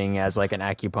grouping as like an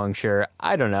acupuncture.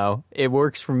 I don't know. It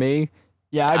works for me.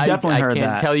 Yeah, I've definitely heard that. I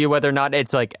can't tell you whether or not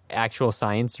it's like actual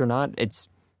science or not. It's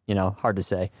hard to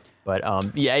say. But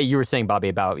yeah, you were saying, Bobby,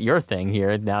 about your thing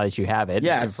here now that you have it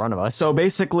in front of us. So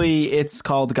basically, it's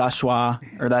called gua sha,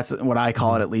 or that's what I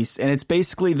call it at least. And it's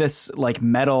basically this like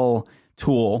metal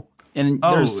tool. And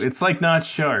it's like not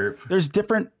sharp. There's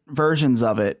different versions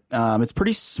of it. It's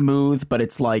pretty smooth, but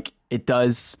it's like it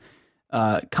does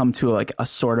come to like a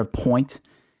sort of point.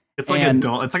 It's like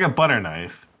it's like a butter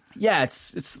knife. Yeah,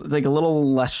 it's like a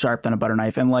little less sharp than a butter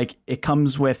knife, and like it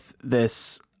comes with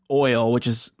this oil, which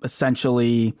is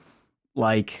essentially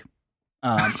like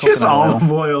just olive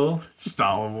oil. It's just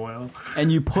olive oil. And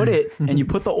you put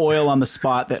the oil on the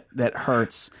spot that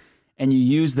hurts, and you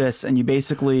use this, and you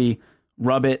basically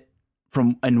rub it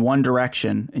in one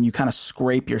direction, and you kind of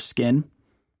scrape your skin.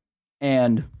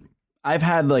 And I've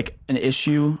had like an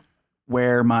issue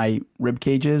where my rib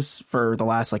cages for the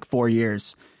last like 4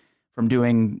 years from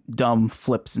doing dumb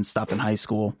flips and stuff in high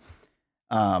school.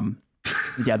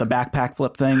 Yeah, the backpack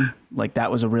flip thing, like that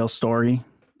was a real story.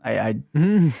 I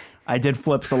did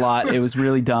flips a lot. It was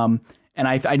really dumb. And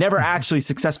I never actually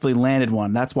successfully landed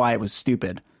one. That's why it was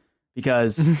stupid,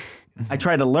 because I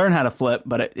tried to learn how to flip,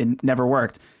 but it never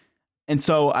worked. And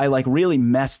so I like really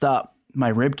messed up my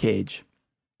rib cage.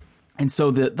 And so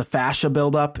the fascia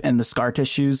buildup and the scar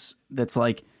tissues that's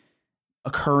like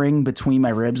occurring between my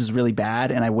ribs is really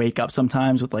bad. And I wake up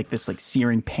sometimes with like this like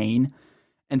searing pain.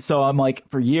 And so I'm like,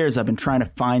 for years, I've been trying to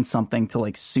find something to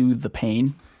like soothe the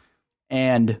pain.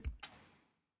 And,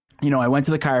 I went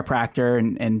to the chiropractor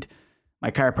and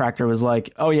my chiropractor was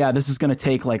like, oh yeah, this is going to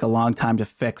take like a long time to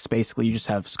fix. Basically, you just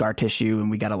have scar tissue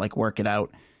and we got to like work it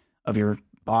out of your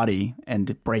body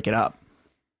and break it up.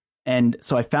 And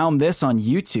so I found this on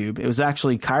YouTube. It was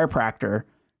actually a chiropractor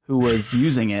who was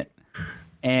using it.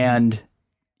 And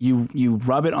you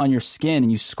rub it on your skin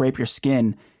and you scrape your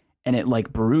skin, and it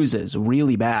like bruises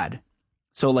really bad.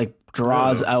 So it like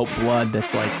draws out blood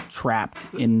that's like trapped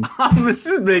in. This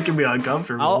is making me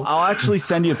uncomfortable. I'll actually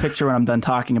send you a picture when I'm done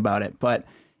talking about it, but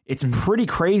it's pretty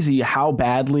crazy how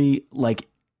badly like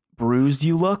bruised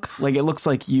you look. Like it looks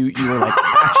like you were like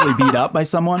actually beat up by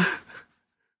someone.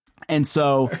 And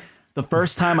so the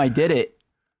first time I did it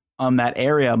on that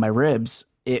area of my ribs,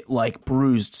 it like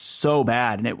bruised so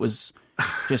bad, and it was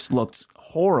just looked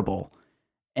horrible.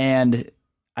 And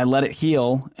I let it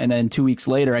heal, and then 2 weeks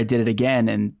later I did it again,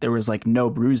 and there was like no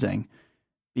bruising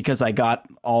because I got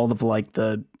all of like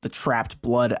the trapped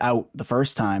blood out the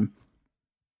first time.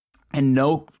 And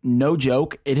no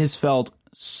joke, it has felt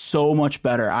so much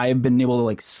better. I have been able to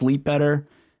like sleep better.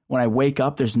 When I wake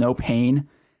up, there's no pain.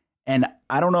 And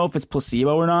I don't know if it's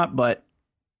placebo or not, but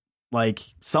like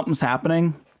something's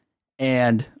happening,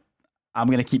 and I'm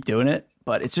going to keep doing it,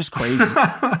 but it's just crazy.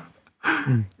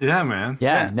 Yeah, man.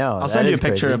 Yeah, no. I'll send you a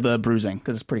picture crazy. of the bruising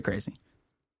because it's pretty crazy.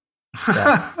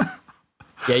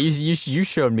 Yeah, you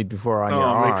showed me before on your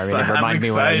arm. And it reminded me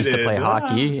when I used to play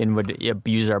hockey and would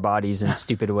abuse our bodies in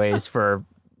stupid ways for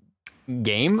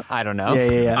game. I don't know.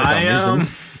 Yeah.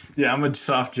 I'm a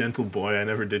soft, gentle boy. I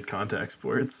never did contact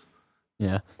sports.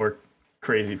 Yeah. Or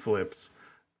crazy flips.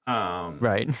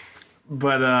 Right.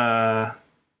 But,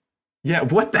 yeah,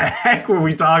 what the heck were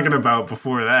we talking about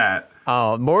before that?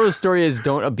 Oh, moral of the story is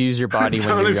don't abuse your body when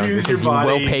you're younger, because you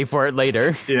will pay for it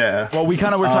later. Yeah. Well, we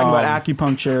kind of were talking about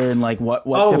acupuncture and like what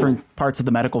different parts of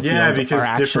the medical field are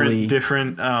actually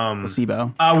different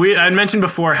placebo. I mentioned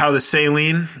before how the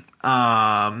saline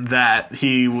that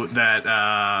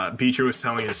Beecher was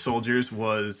telling his soldiers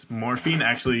was morphine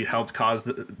actually helped cause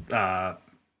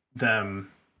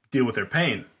them deal with their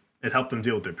pain. It helped them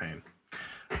deal with their pain.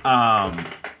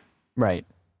 Right.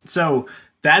 So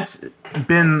that's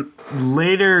been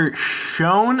later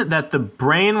shown that the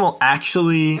brain will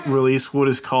actually release what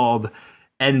is called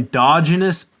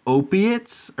endogenous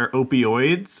opiates or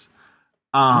opioids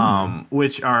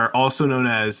which are also known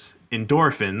as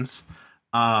endorphins,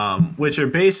 which are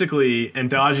basically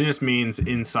endogenous means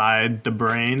inside the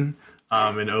brain,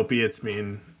 and opiates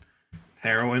mean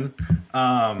heroin.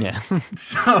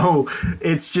 So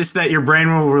it's just that your brain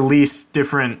will release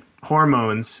different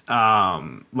hormones,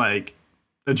 like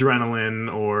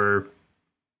adrenaline or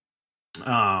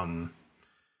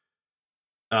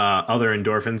other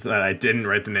endorphins that I didn't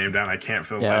write the name down. I can't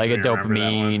feel like a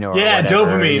dopamine or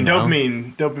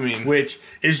dopamine, which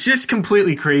is just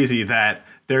completely crazy that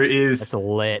there is that's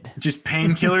lit. Just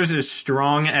painkillers as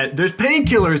strong as there's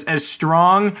painkillers as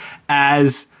strong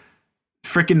as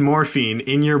freaking morphine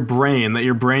in your brain that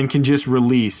your brain can just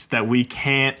release, that we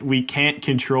can't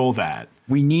control that.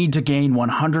 We need to gain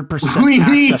 100%. We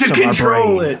need to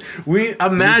control it. We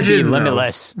imagine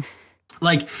limitless.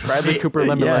 Like Bradley Cooper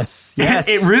Limitless. Yes.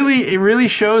 It really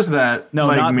shows that. No,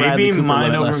 like, not maybe Bradley Cooper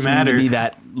mind Limitless. over matter. We need to be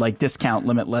that like discount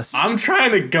Limitless. I'm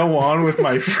trying to go on with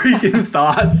my freaking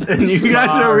thoughts, and you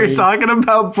guys are here talking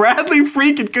about Bradley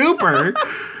freaking Cooper.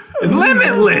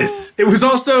 Limitless. It was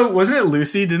also, wasn't it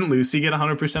Lucy? Didn't Lucy get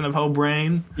 100% of her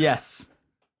brain? Yes.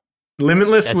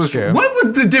 Limitless That's was true. What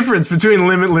was the difference between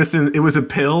Limitless and it was a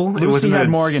pill? Lucy had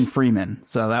Morgan Freeman,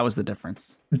 so that was the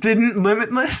difference. Didn't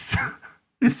Limitless?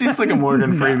 It seems like a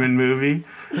Morgan Freeman movie.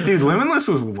 Dude, Limitless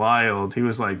was wild. He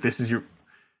was like, "This is your."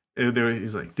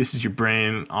 He's like, "This is your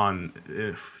brain on,"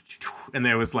 and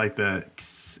there was like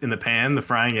in the pan, the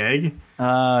frying egg.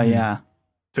 Yeah.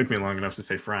 Took me long enough to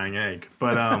say frying egg,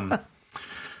 but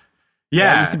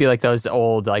Yeah, it used to be like those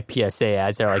old like PSA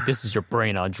ads. They're like, "This is your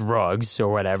brain on drugs" or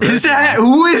whatever. Is that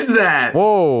who is that?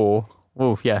 Whoa,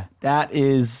 yeah. That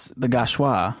is the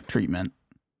Gauchois treatment.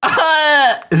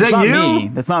 Is that not you? Me.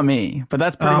 That's not me, but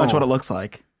that's pretty much what it looks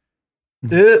like. I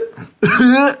hate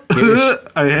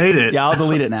it. Yeah, I'll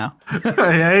delete it now.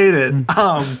 I hate it.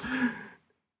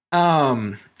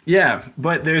 Yeah,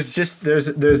 but there's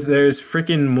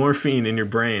freaking morphine in your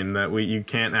brain that you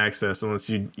can't access unless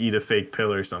you eat a fake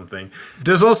pill or something.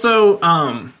 There's also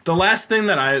the last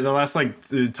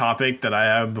topic that I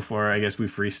have before I guess we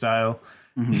freestyle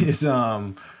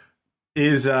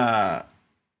is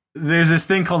there's this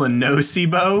thing called a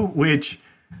nocebo, which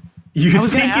I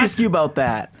was going to ask you about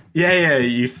that. Yeah.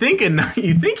 You think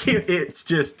it's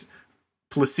just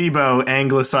placebo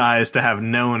anglicized to have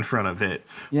no in front of it,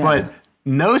 but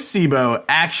nocebo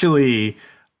actually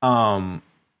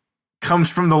comes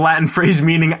from the Latin phrase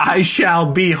meaning "I shall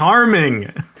be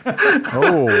harming."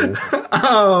 So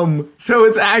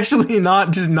it's actually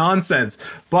not just nonsense.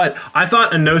 But I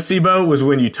thought a nocebo was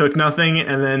when you took nothing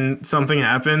and then something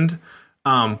happened.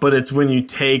 But it's when you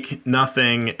take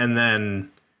nothing and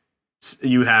then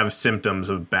you have symptoms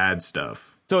of bad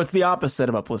stuff. So it's the opposite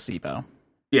of a placebo.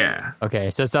 Yeah.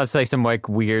 Okay, so it's not like some like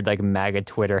weird like MAGA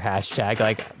Twitter hashtag.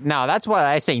 Like, no, that's why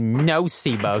I say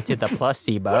nocebo to the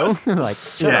placebo. Like,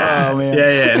 shut up. Oh, man.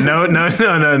 Yeah. No.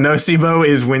 Nocebo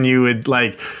is when you would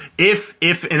like if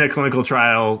in a clinical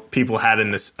trial people had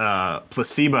in this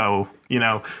placebo,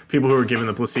 people who were given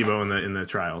the placebo in the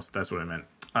trials. That's what I meant.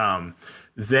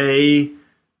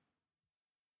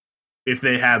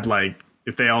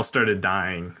 If they all started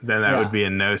dying, then that would be a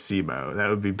nocebo. That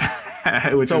would be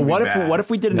bad. So what if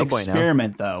we did an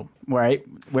experiment though, right?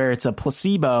 Where it's a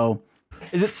placebo.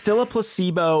 Is it still a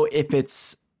placebo if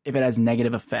it has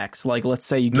negative effects? Like, let's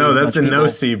say you give that's a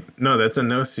nocebo. No, that's a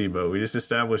nocebo. We just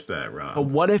established that, Rob. But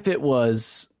what if it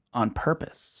was on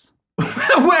purpose?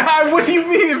 What do you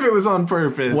mean if it was on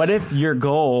purpose? What if your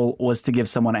goal was to give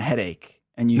someone a headache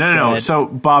and you said... No. So,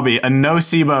 Bobby, a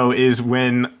nocebo is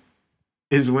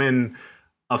when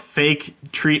a fake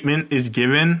treatment is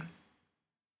given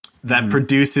that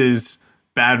produces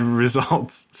bad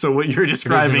results. So what you're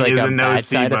describing is a nocebo.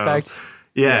 Side effect?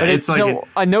 Yeah, but it's like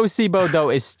a nocebo though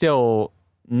is still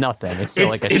nothing. It's still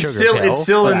like a sugar pill. It's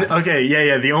still okay.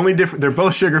 Yeah. The only difference, they're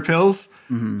both sugar pills.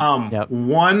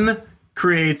 One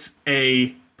creates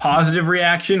a positive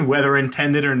reaction, whether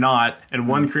intended or not, and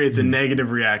one creates a negative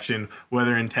reaction,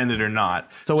 whether intended or not.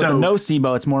 So with a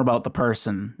nocebo, it's more about the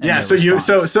person. Yeah. So you have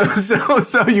a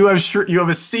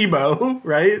SIBO,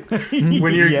 right?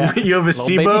 When you have a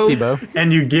SIBO,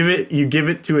 and you give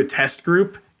it to a test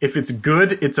group. If it's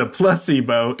good, it's a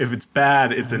placebo. If it's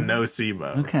bad, it's a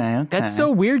nocebo. Okay. That's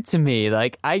so weird to me.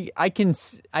 Like I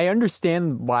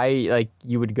understand why like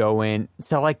you would go in.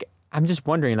 So like I'm just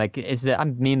wondering, like,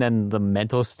 then the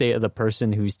mental state of the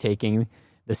person who's taking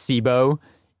the SIBO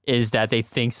is that they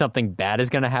think something bad is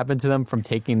going to happen to them from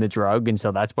taking the drug, and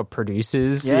so that's what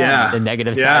produces the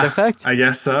negative side effect? I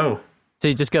guess so. So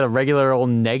you just got a regular old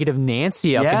negative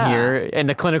Nancy up in here in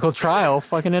the clinical trial,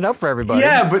 fucking it up for everybody.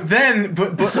 Yeah, but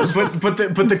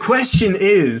the question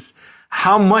is,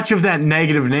 how much of that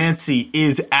negative Nancy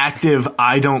is active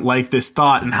I don't like this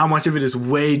thought, and how much of it is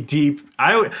way deep.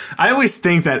 I always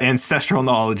think that ancestral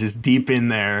knowledge is deep in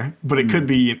there, but it could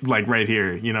be like right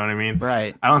here, you know what I mean?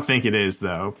 Right. I don't think it is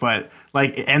though, but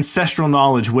like ancestral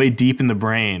knowledge way deep in the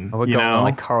brain. We're going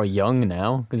like Carl Jung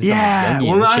now. Yeah,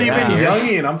 well, not even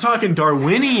Jungian. I'm talking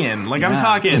Darwinian. Like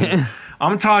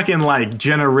I'm talking like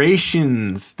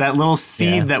generations. That little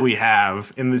seed that we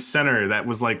have in the center that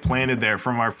was like planted there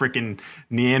from our freaking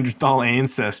Neanderthal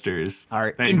ancestors.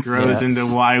 That grows into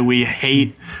why we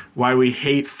hate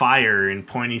fire and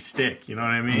pointy stick. You know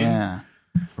what I mean? Yeah.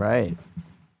 Right.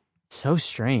 So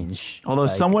strange. Although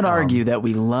some would argue that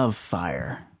we love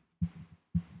fire.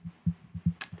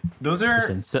 Those are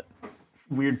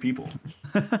weird people.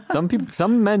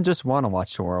 Some men just want to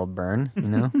watch the world burn, you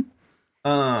know?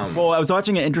 Well, I was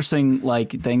watching an interesting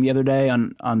thing the other day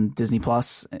on Disney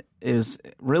Plus. It was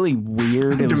really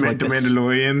weird. It was like the this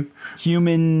Mandalorian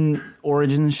human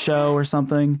origins show or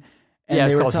something. And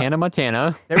it's called Hannah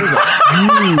Montana. There was a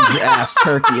huge ass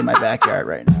turkey in my backyard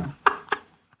right now.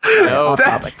 No,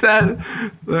 that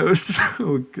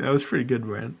was pretty good,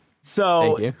 Brent.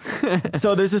 So, thank you.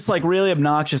 so there's this like really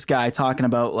obnoxious guy talking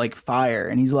about like fire,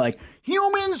 and he's like,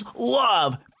 humans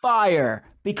love fire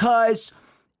because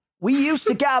we used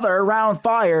to gather around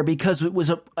fire because it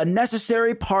was a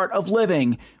necessary part of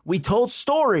living. We told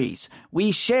stories.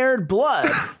 We shared blood.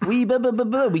 We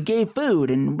we gave food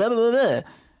and blah, blah, blah, blah.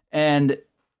 And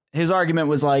his argument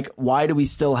was like, why do we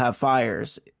still have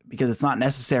fires? Because it's not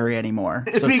necessary anymore.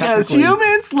 It's because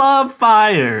humans love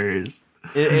fires.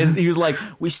 He was like,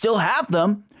 we still have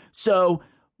them. So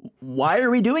why are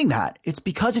we doing that? It's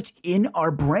because it's in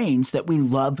our brains that we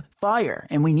love fire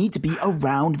and we need to be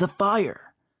around the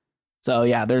fire. So,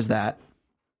 yeah, there's that.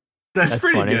 That's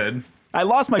pretty funny. Good. I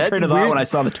lost my train of thought when I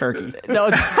saw the turkey. No,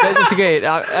 it's okay.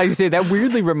 I say that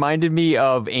weirdly reminded me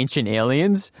of Ancient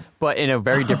Aliens, but in a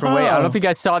very different way. I don't know if you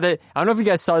guys saw that. I don't know if you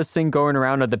guys saw this thing going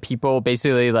around of the people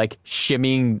basically like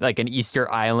shimmying like an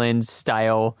Easter Island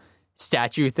style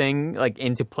statue thing like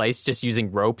into place just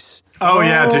using ropes. Oh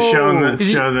yeah, to show that it could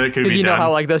be done. Because you know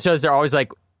how like those shows are always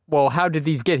like, well, how did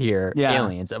these get here? Yeah.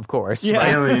 Aliens, of course. Yeah.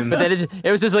 Right? Aliens. But then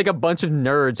it was just like a bunch of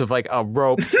nerds with like a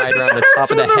rope tied around the top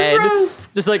of the head.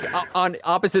 Just like on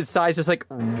opposite sides, just like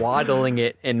waddling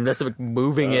it and just like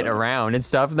moving it around and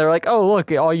stuff. And they're like, oh,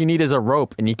 look, all you need is a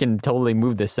rope and you can totally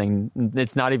move this thing.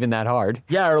 It's not even that hard.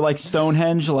 Yeah, or like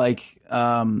Stonehenge, like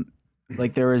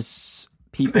there is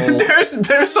people.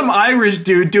 There's some Irish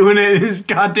dude doing it in his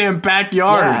goddamn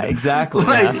backyard. Yeah, exactly.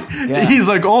 Like Yeah. he's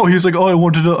like, oh, I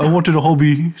wanted a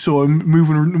hobby, so I'm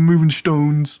moving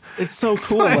stones. It's so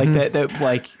cool, like that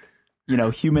like, you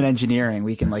know, human engineering.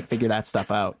 We can like figure that stuff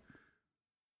out.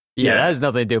 Yeah, that has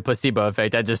nothing to do with Placebo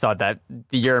Effect. I just thought that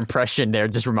your impression there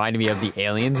just reminded me of the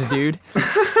Aliens dude.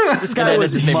 This guy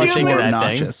was just made me think of that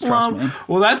obnoxious. thing. Trust me.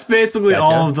 Well, that's basically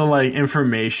Gotcha. all of the like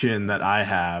information that I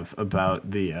have about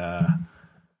the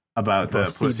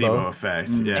placebo effect.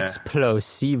 Yeah.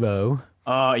 Explosivo.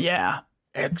 Yeah.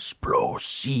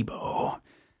 Explosivo.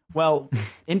 Well,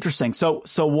 interesting. So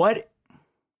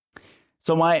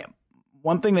my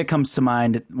one thing that comes to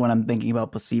mind when I'm thinking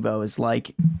about placebo is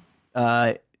like,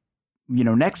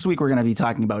 next week we're going to be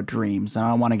talking about dreams, and I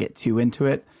don't want to get too into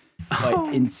it,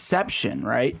 but Inception,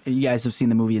 right? You guys have seen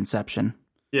the movie Inception.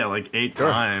 Yeah, like 8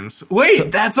 times.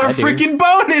 Wait, that's our freaking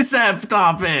bonus app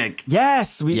topic.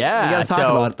 Yes, we got to talk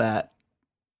about that.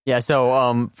 Yeah,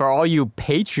 so for all you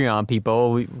Patreon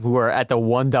people who are at the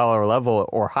 $1 level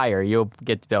or higher, you'll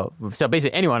get to so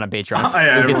basically anyone on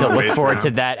Patreon, you'll get to look forward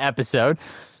to that episode.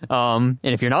 And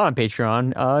if you're not on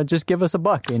Patreon, just give us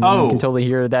 $1 and you can totally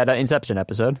hear that Inception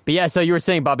episode. But yeah, so you were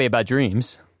saying, Bobby, about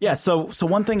dreams. Yeah, so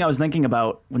one thing I was thinking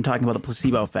about when talking about the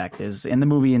placebo effect is in the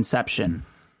movie Inception,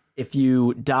 if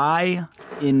you die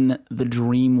in the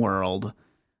dream world,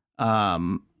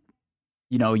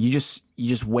 you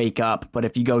just wake up. But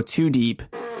if you go too deep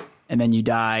and then you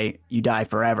die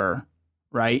forever,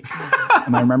 right?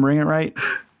 Am I remembering it right?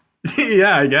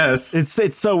 Yeah, I guess.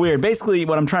 It's so weird. Basically,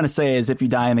 what I'm trying to say is if you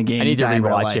die in the game, I need to die in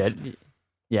real rewatch life. it.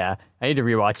 Yeah, I need to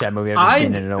rewatch that movie. I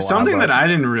haven't seen it in a while. Something that I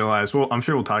didn't realize, well, I'm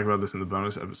sure we'll talk about this in the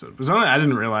bonus episode, but something I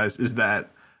didn't realize is that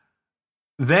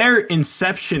they're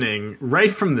inceptioning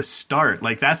right from the start.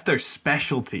 Like, that's their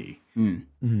specialty.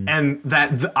 Mm-hmm. And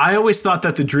that I always thought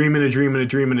that the dream in a dream in a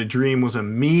dream in a dream was a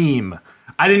meme.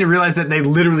 I didn't realize that they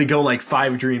literally go like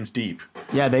 5 dreams deep.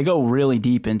 Yeah, they go really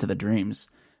deep into the dreams.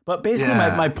 But basically,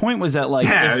 my point was that, like,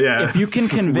 if you can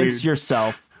convince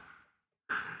yourself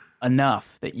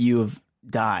enough that you have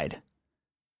died,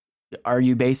 are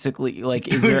you basically, like,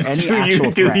 is there any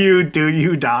actual threat? Do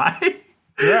you die?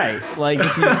 Right. Like,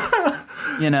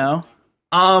 if you know?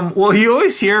 Well, you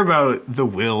always hear about the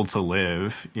will to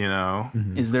live, you know.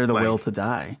 Is there the will to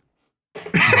die?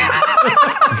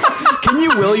 Can you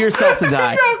will yourself to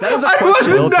die? That is a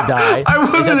question. Will to die.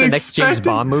 Is that the next James expecting-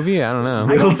 Bond movie? I don't know.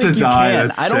 I don't Will think to you die, can.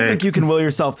 that's I don't sick. think you can will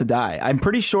yourself to die. I'm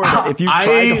pretty sure that if you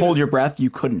tried to hold your breath, you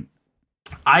couldn't.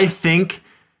 I think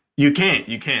you can't.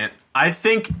 You can't. I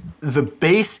think the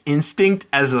base instinct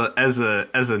as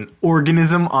an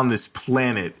organism on this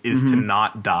planet is to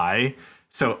not die.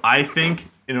 So I think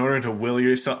in order to will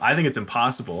yourself, I think it's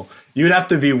impossible. You would have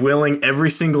to be willing every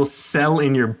single cell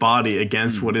in your body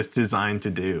against what it's designed to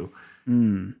do.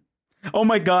 Oh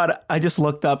my God, I just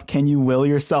looked up, can you will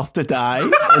yourself to die?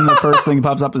 And the first thing that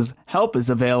pops up is help is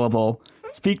available.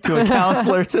 Speak to a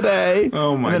counselor today.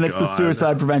 Oh my And then it's the God.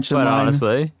 suicide prevention But line.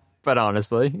 honestly.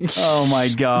 Oh my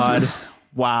God.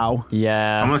 Wow.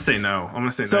 Yeah. I'm gonna say no. I'm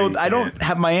gonna say no. So you I can't. don't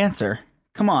have my answer.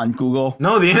 Come on, Google.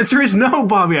 No, the answer is no,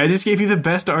 Bobby. I just gave you the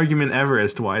best argument ever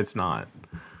as to why it's not.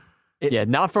 Yeah,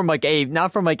 not from like a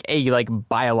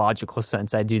biological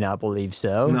sense. I do not believe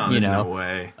so. No, you there's know. no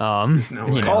way. No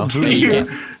It's called Can voodoo.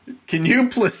 can you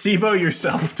placebo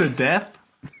yourself to death?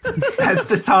 That's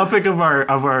the topic of our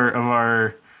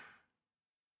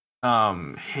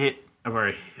hit of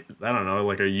our I don't know,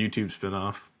 like our YouTube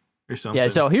spinoff or something. Yeah,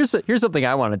 so here's something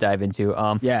I want to dive into.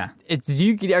 Yeah.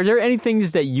 Are there any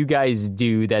things that you guys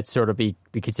do that sort of be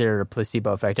considered a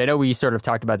placebo effect? I know we sort of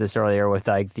talked about this earlier with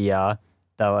like the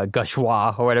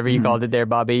gauchois or whatever you called it there,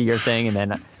 Bobby, your thing, and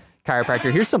then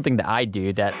chiropractor. Here's something that I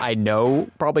do that I know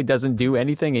probably doesn't do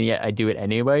anything, and yet I do it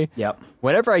anyway. Yep.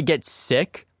 Whenever I get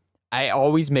sick, I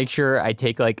always make sure I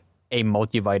take like a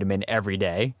multivitamin every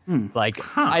day.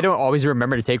 I don't always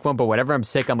remember to take one, but whenever I'm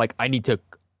sick, I'm like, I need to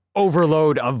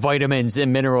overload of vitamins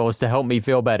and minerals to help me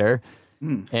feel better.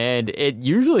 And it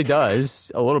usually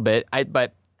does a little bit.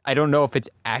 But I don't know if it's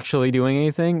actually doing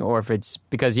anything or if it's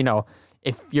because, you know,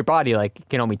 if your body like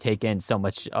can only take in so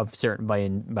much of certain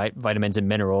vitamins and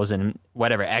minerals and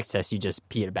whatever excess, you just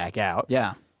pee it back out.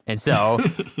 Yeah. And so,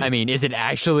 I mean, is it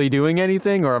actually doing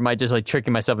anything, or am I just like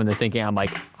tricking myself into thinking I'm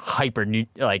like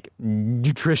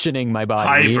nutritioning my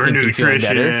body? into feeling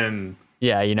better? Hypernutrition.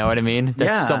 Yeah, you know what I mean?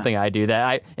 That's Yeah. something I do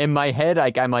that in my head,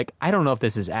 I'm like, I don't know if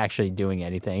this is actually doing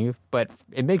anything, but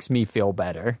it makes me feel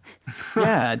better.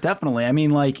 Yeah, definitely. I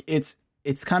mean, like it's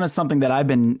kind of something that I've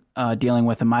been dealing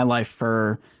with in my life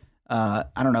for I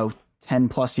don't know, 10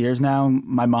 plus years now.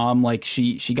 My mom, like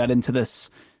she got into this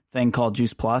thing called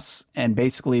Juice Plus, and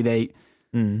basically they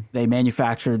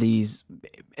manufacture these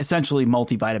essentially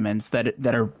multivitamins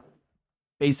that are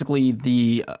basically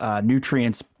the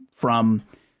nutrients from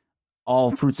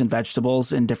all fruits and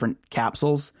vegetables in different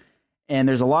capsules. And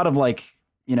there's a lot of like,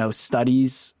 you know,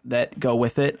 studies that go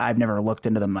with it. I've never looked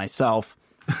into them myself.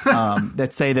 That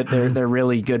say that they're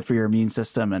really good for your immune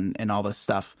system and all this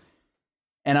stuff.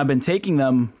 And I've been taking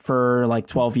them for like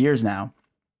 12 years now.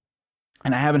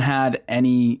 And I haven't had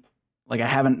any, like I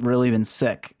haven't really been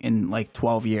sick in like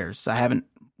 12 years. I haven't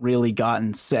really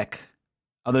gotten sick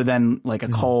other than like a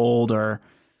cold or,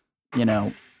 you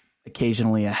know,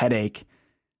 occasionally a headache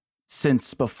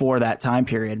since before that time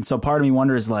period. And so part of me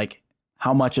wonders like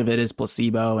how much of it is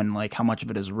placebo and like how much of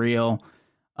it is real.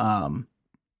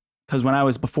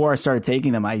 Because before I started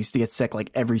taking them, I used to get sick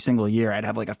like every single year. I'd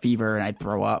have like a fever and I'd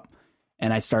throw up.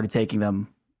 And I started taking them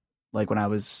like when I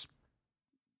was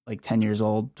like 10 years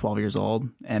old, 12 years old,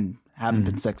 and haven't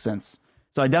been sick since.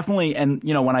 So I definitely, and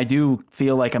you know, when I do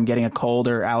feel like I'm getting a cold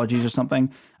or allergies or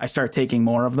something, I start taking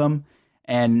more of them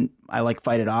and I like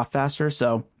fight it off faster.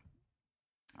 So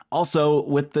also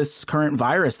with this current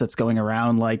virus that's going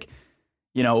around, like,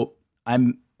 you know,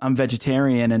 I'm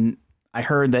vegetarian, and I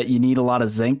heard that you need a lot of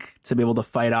zinc to be able to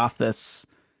fight off this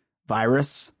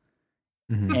virus.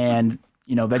 And,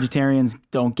 you know, vegetarians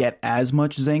don't get as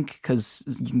much zinc because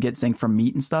you can get zinc from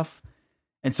meat and stuff.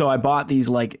 And so I bought these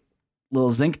like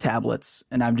little zinc tablets,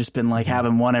 and I've just been like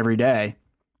having one every day.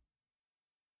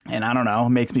 And I don't know,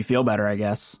 it makes me feel better, I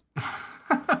guess.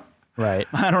 Right.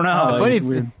 I don't know.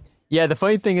 The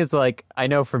funny thing is, like, I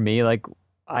know for me, like,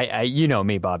 I you know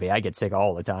me, Bobby, I get sick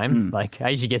all the time. Like, I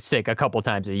usually get sick a couple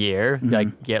times a year.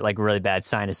 Like, get like really bad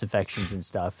sinus infections and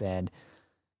stuff. And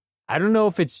I don't know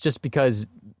if it's just because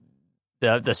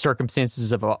the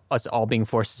circumstances of us all being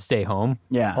forced to stay home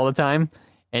all the time.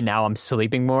 And now I'm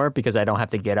sleeping more because I don't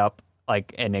have to get up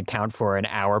like and account for an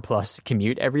hour plus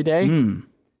commute every day.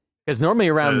 Because normally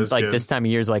around like this time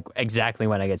of year is like exactly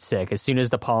when I get sick. As soon as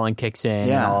the pollen kicks in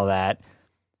and all of that.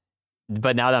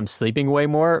 But now that I'm sleeping way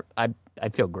more, I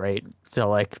feel great. So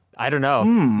like, I don't know.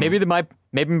 Maybe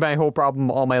my whole problem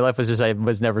all my life was just I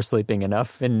was never sleeping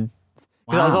enough. And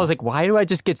Because I was always like, why do I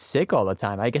just get sick all the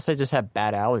time? I guess I just have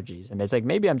bad allergies. And it's like,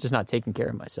 maybe I'm just not taking care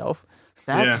of myself.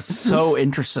 That's so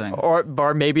interesting.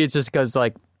 Or maybe it's just because,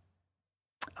 like,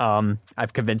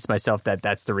 I've convinced myself that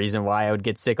that's the reason why I would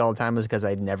get sick all the time was because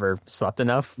I never slept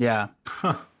enough. Yeah.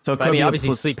 So I mean,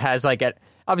 obviously sleep has like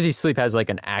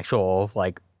an actual,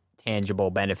 like, tangible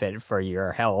benefit for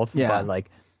your health. Yeah. But, like,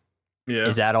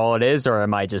 is that all it is, or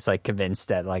am I just like convinced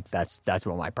that like that's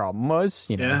what my problem was?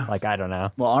 You know, like I don't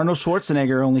know. Well, Arnold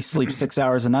Schwarzenegger only sleeps 6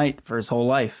 hours a night for his whole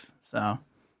life, so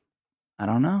I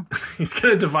don't know. He's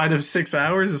gonna divide up 6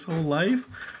 hours his whole life.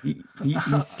 He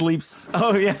sleeps.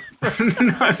 Oh yeah,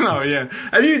 no, yeah.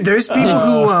 I mean, there's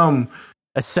people who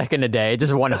a second a day,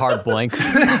 just one hard blink.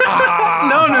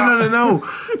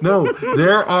 No.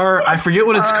 There are. I forget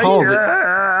what it's called.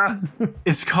 Yeah.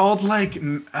 It's called like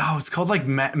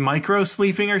micro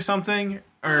sleeping or something,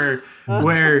 or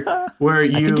where you.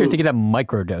 I think you're thinking of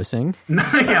microdosing.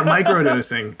 Yeah,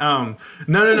 microdosing.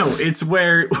 No. It's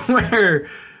where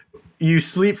you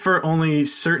sleep for only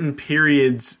certain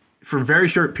periods, for very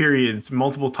short periods,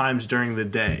 multiple times during the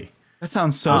day. That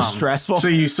sounds so stressful.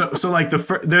 So like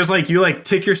there's like you like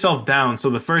tick yourself down.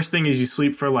 So the first thing is you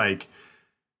sleep for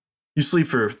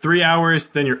 3 hours,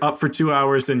 then you're up for 2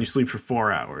 hours, then you sleep for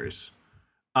 4 hours.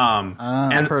 And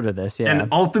I've heard of this, yeah.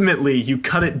 And ultimately you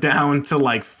cut it down to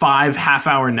like 5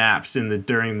 half-hour naps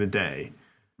during the day.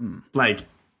 Like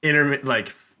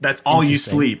that's all you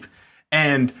sleep.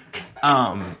 And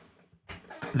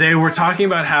they were talking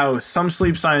about how some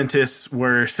sleep scientists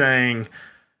were saying,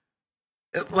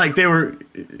 like, they were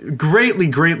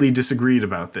greatly disagreed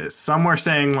about this. Some were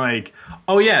saying like,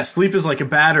 oh yeah, sleep is like a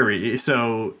battery,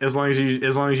 so as long as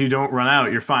you don't run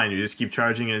out, you're fine. You just keep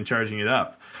charging it and charging it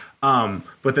up.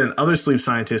 But then other sleep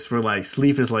scientists were like,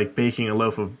 sleep is like baking a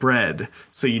loaf of bread,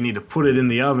 so you need to put it in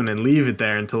the oven and leave it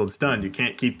there until it's done. You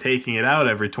can't keep taking it out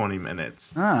every 20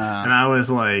 minutes. And I was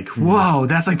like, whoa,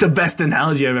 that's like the best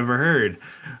analogy I've ever heard.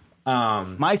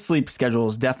 My sleep schedule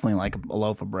is definitely like a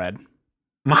loaf of bread.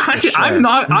 I'm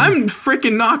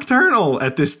freaking nocturnal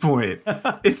at this point.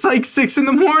 It's like 6 a.m.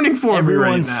 for me right now.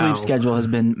 Everyone's sleep schedule has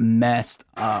been messed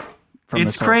up.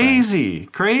 It's crazy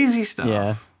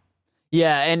stuff.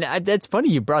 Yeah, and that's funny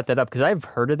you brought that up because I've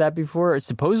heard of that before.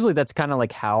 Supposedly that's kind of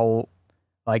like how,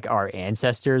 like, our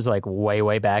ancestors, like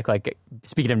way back, like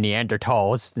speaking of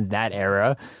Neanderthals in that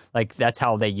era, like that's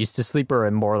how they used to sleep, or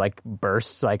in more like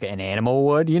bursts, like an animal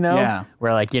would, you know? Yeah.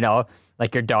 Where like, you know,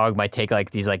 like your dog might take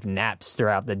like these like naps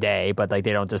throughout the day, but like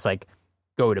they don't just like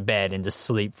go to bed and just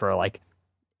sleep for like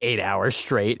 8 hours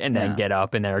straight and then get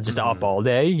up and they're just up all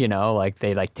day, you know? Like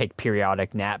they like take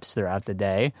periodic naps throughout the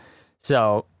day.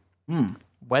 So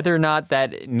whether or not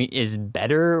that is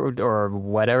better or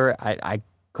whatever, I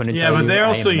couldn't tell you. Yeah, but they're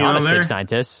also, not a sleep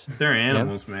scientist. They're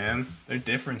animals, man. They're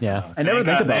different. Yeah. Than us. I never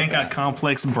think about They ain't got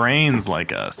complex brains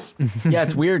like us. Yeah,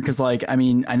 it's weird because, like, I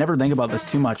mean, I never think about this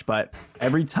too much, but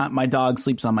every time my dog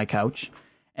sleeps on my couch,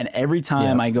 and every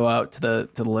time I go out to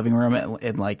the living room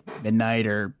at like midnight,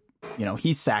 or, you know,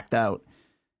 he's sacked out.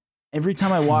 Every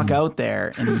time I walk out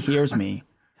there and he hears me,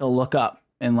 he'll look up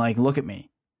and like look at me.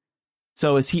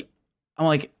 So I'm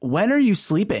like, when are you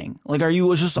sleeping? Like, are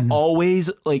you just always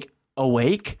like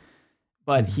awake?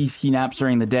 But he naps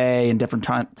during the day in different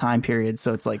time periods,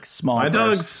 so it's like small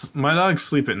bursts. My dogs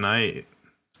sleep at night.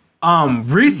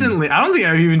 Recently, I don't think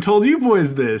I've even told you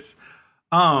boys this.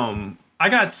 I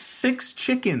got 6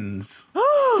 chickens.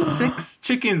 6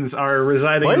 chickens are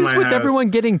residing in my house. What is with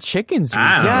everyone getting chickens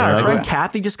recently? Yeah, our friend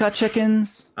Kathy just got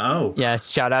chickens. Oh.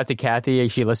 Yes, shout out to Kathy.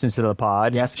 She listens to the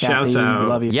pod. Yes, Kathy, Shouts out. we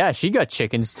love you. Yeah, she got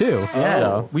chickens too. Yeah.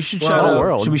 So We should Well, shout out.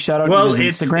 world. Should we shout out Well, to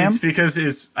his Instagram? it's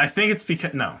because I think it's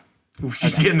because no.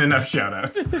 She's getting enough shout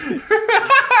outs.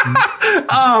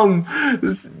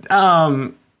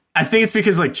 I think it's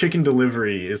because like chicken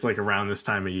delivery is like around this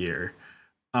time of year.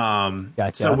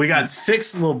 Gotcha. So we got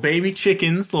 6 little baby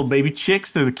chickens, little baby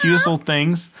chicks. They're the cutest little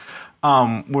things.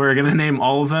 We're gonna name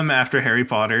all of them after Harry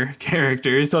Potter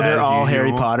characters. So they're as all usual.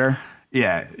 Harry Potter.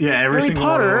 Yeah. Every Harry single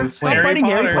one of Potter. them is Stop biting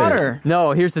Harry Potter.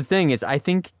 No, here's the thing: is I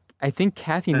think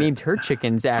Kathy named her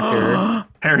chickens after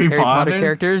Harry Potter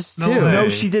characters No too. way. No,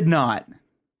 she did not.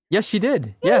 Yes, she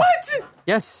did. Yes. What?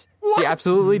 Yes, What? she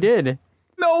absolutely did.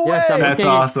 No Yes, way. That's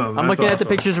awesome. I'm That's looking at the awesome.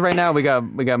 pictures right now. We got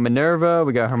Minerva,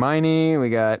 we got Hermione, we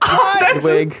got What?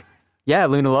 Hedwig. Yeah,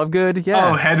 Luna Lovegood.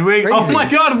 Yeah. Oh, Hedwig. Crazy. Oh my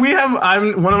God,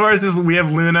 one of ours is we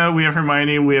have Luna, we have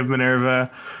Hermione, we have Minerva.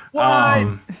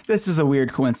 What? This is a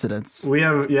weird coincidence. We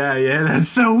have yeah, that's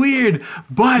so weird.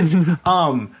 But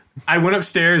I went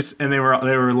upstairs and they were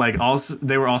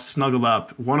all snuggled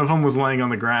up. One of them was laying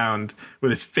on the ground with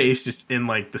his face just in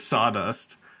like the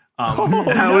sawdust.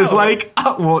 And I was like,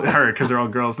 oh, well, her, because they're all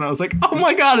girls. And I was like, oh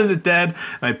my God, is it dead?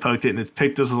 And I poked it and it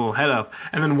picked this little head up.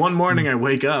 And then one morning I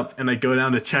wake up and I go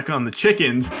down to check on the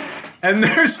chickens. And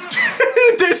there's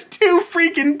two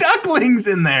freaking ducklings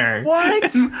in there.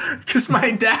 What? Because my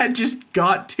dad just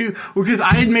got two. Because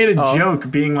I had made a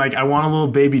joke being like, I want a little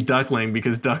baby duckling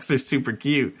because ducks are super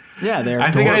cute. Yeah, they're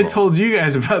I think I adorable. had told you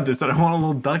guys about this, that I want a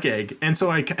little duck egg. And so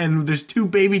and there's two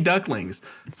baby ducklings.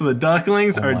 So the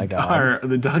ducklings are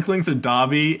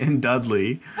Dobby and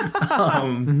Dudley.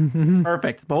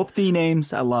 Perfect. Both D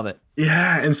names. I love it.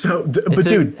 Yeah, and so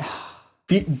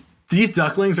these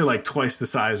ducklings are like twice the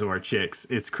size of our chicks.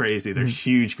 It's crazy. They're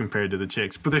huge compared to the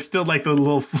chicks, but they're still like the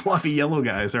little fluffy yellow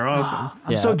guys. They're awesome.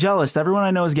 I'm so jealous. Everyone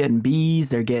I know is getting bees.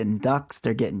 They're getting ducks.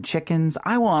 They're getting chickens.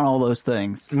 I want all those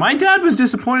things. My dad was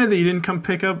disappointed that you didn't come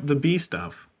pick up the bee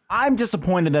stuff. I'm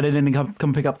disappointed that I didn't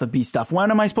come pick up the bee stuff.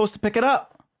 When am I supposed to pick it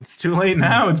up? It's too late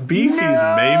now. It's bee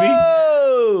season, baby.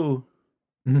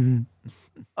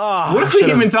 Oh, what are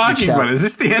we even talking about? Is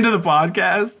this the end of the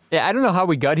podcast? Yeah, I don't know how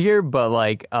we got here, but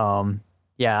like,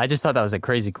 yeah, I just thought that was a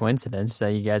crazy coincidence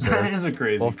that you guys That is a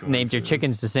crazy coincidence. named your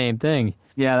chickens the same thing.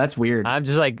 Yeah, that's weird. I'm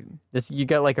just like, you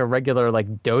got like a regular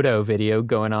like dodo video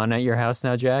going on at your house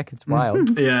now, Jack. It's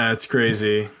wild. Yeah, it's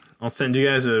crazy. I'll send you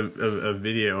guys a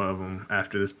video of them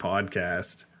after this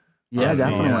podcast. Yeah,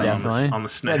 definitely. On the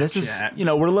Snapchat. Yeah, this is,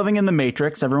 we're living in the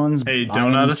Matrix. Everyone's Hey,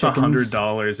 buying donate us chickens.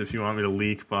 $100 if you want me to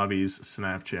leak Bobby's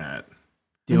Snapchat.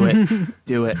 Do it.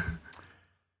 Do it.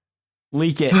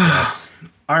 Leak it. Yes.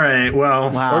 All right,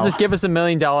 well. Wow. Or just give us $1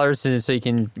 million so you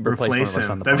can replace one of us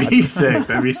on the That'd podcast. be sick.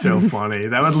 That'd be so funny.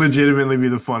 That would legitimately be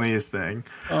the funniest thing.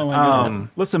 Oh my God.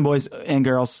 Listen, boys and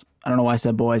girls. I don't know why I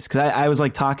said boys, because I was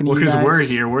like talking to you guys. Because we're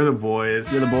here. We're the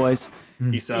boys. You're the boys.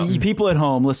 Peace out. You people at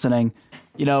home listening,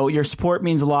 your support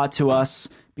means a lot to us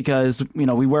because, we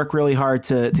work really hard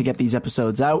to get these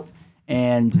episodes out.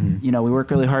 And, we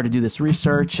work really hard to do this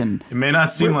research. And it may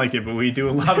not seem like it, but we do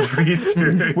a lot of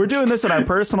research. We're doing this at our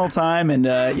personal time. And,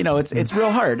 it's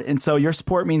real hard. And so your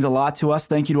support means a lot to us.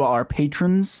 Thank you to all our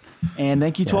patrons. And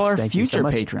thank you to all our future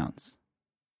patrons.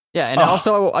 Yeah, and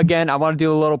also, again, I want to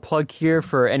do a little plug here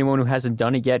for anyone who hasn't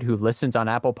done it yet who listens on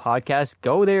Apple Podcasts.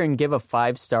 Go there and give a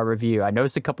 5-star review. I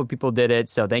noticed a couple people did it,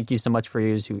 so thank you so much for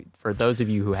those of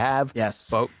you who have. Yes.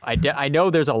 But I know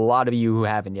there's a lot of you who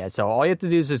haven't yet, so all you have to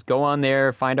do is just go on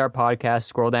there, find our podcast,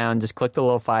 scroll down, just click the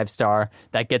little 5-star.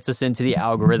 That gets us into the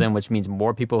algorithm, which means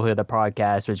more people hear the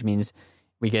podcast, which means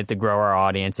we get to grow our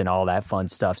audience and all that fun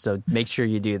stuff. So make sure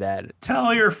you do that.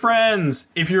 Tell your friends.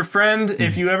 If you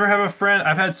ever have a friend,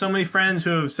 I've had so many friends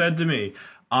who have said to me,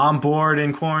 I'm bored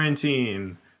in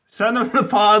quarantine. Send them the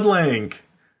pod link.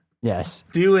 Yes.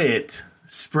 Do it.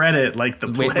 Spread it like the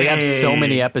plague. We have so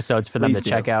many episodes for them Please to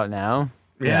check out now.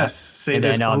 Yes. Save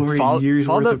us over follow, a year's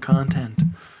worth of content.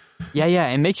 Yeah,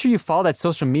 and make sure you follow that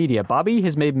social media. Bobby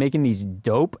has made making these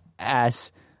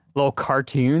dope-ass little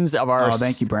cartoons of our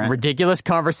thank you, Brent. ridiculous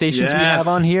conversations we have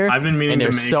on here. I've been meaning and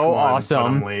they're to make so one, awesome. but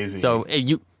I'm lazy. So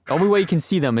the only way you can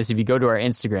see them is if you go to our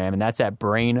Instagram, and that's at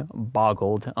Brain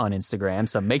Boggled on Instagram.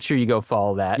 So make sure you go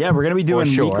follow that. Yeah, we're going to be doing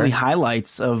weekly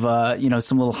highlights of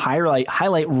some little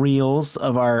highlight reels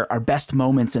of our best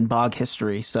moments in Bog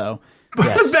history. So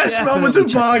the best moments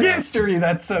of Bog history.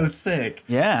 That's so sick.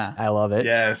 Yeah. I love it.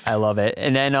 Yes. I love it.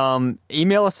 And then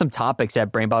email us some topics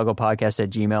at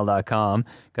brainbogglepodcast@gmail.com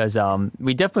because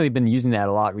we definitely been using that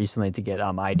a lot recently to get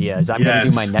ideas. I'm going to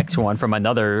do my next one from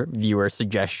another viewer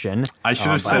suggestion. I should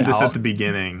have said this at the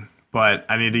beginning, but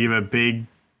I need to give a big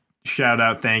shout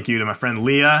out thank you to my friend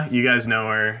Leah. You guys know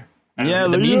her. Yeah,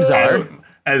 the memes are.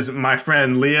 As my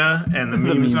friend Leah and the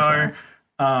memes are.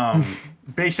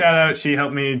 Big shout out. She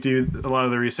helped me do a lot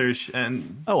of the research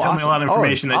and tell me a lot of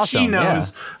information that she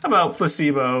knows about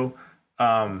placebo. So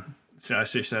I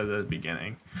should have said it at the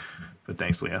beginning. But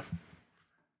thanks, Leah.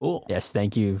 Cool. Yes,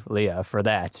 thank you, Leah, for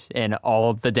that and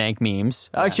all of the dank memes.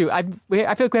 Actually, I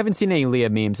feel like we haven't seen any Leah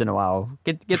memes in a while.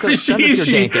 Get the send us your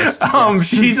dankest. Yes.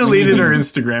 She deleted her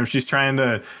Instagram. She's trying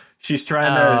to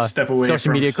step away social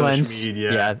from media social cleanse.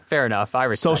 media. Yeah, fair enough. I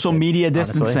respect Social it, media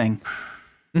honestly. distancing.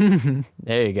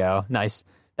 There you go. Nice.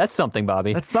 That's something,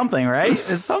 Bobby. That's something, right?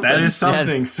 It's something. That is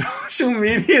something. Social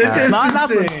media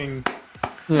distancing.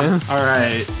 Yeah. All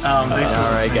right. Thanks for all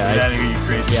right, listening. guys. Get out of here, you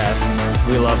crazy. Yeah,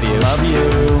 we love you. Love you.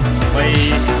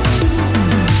 Bye.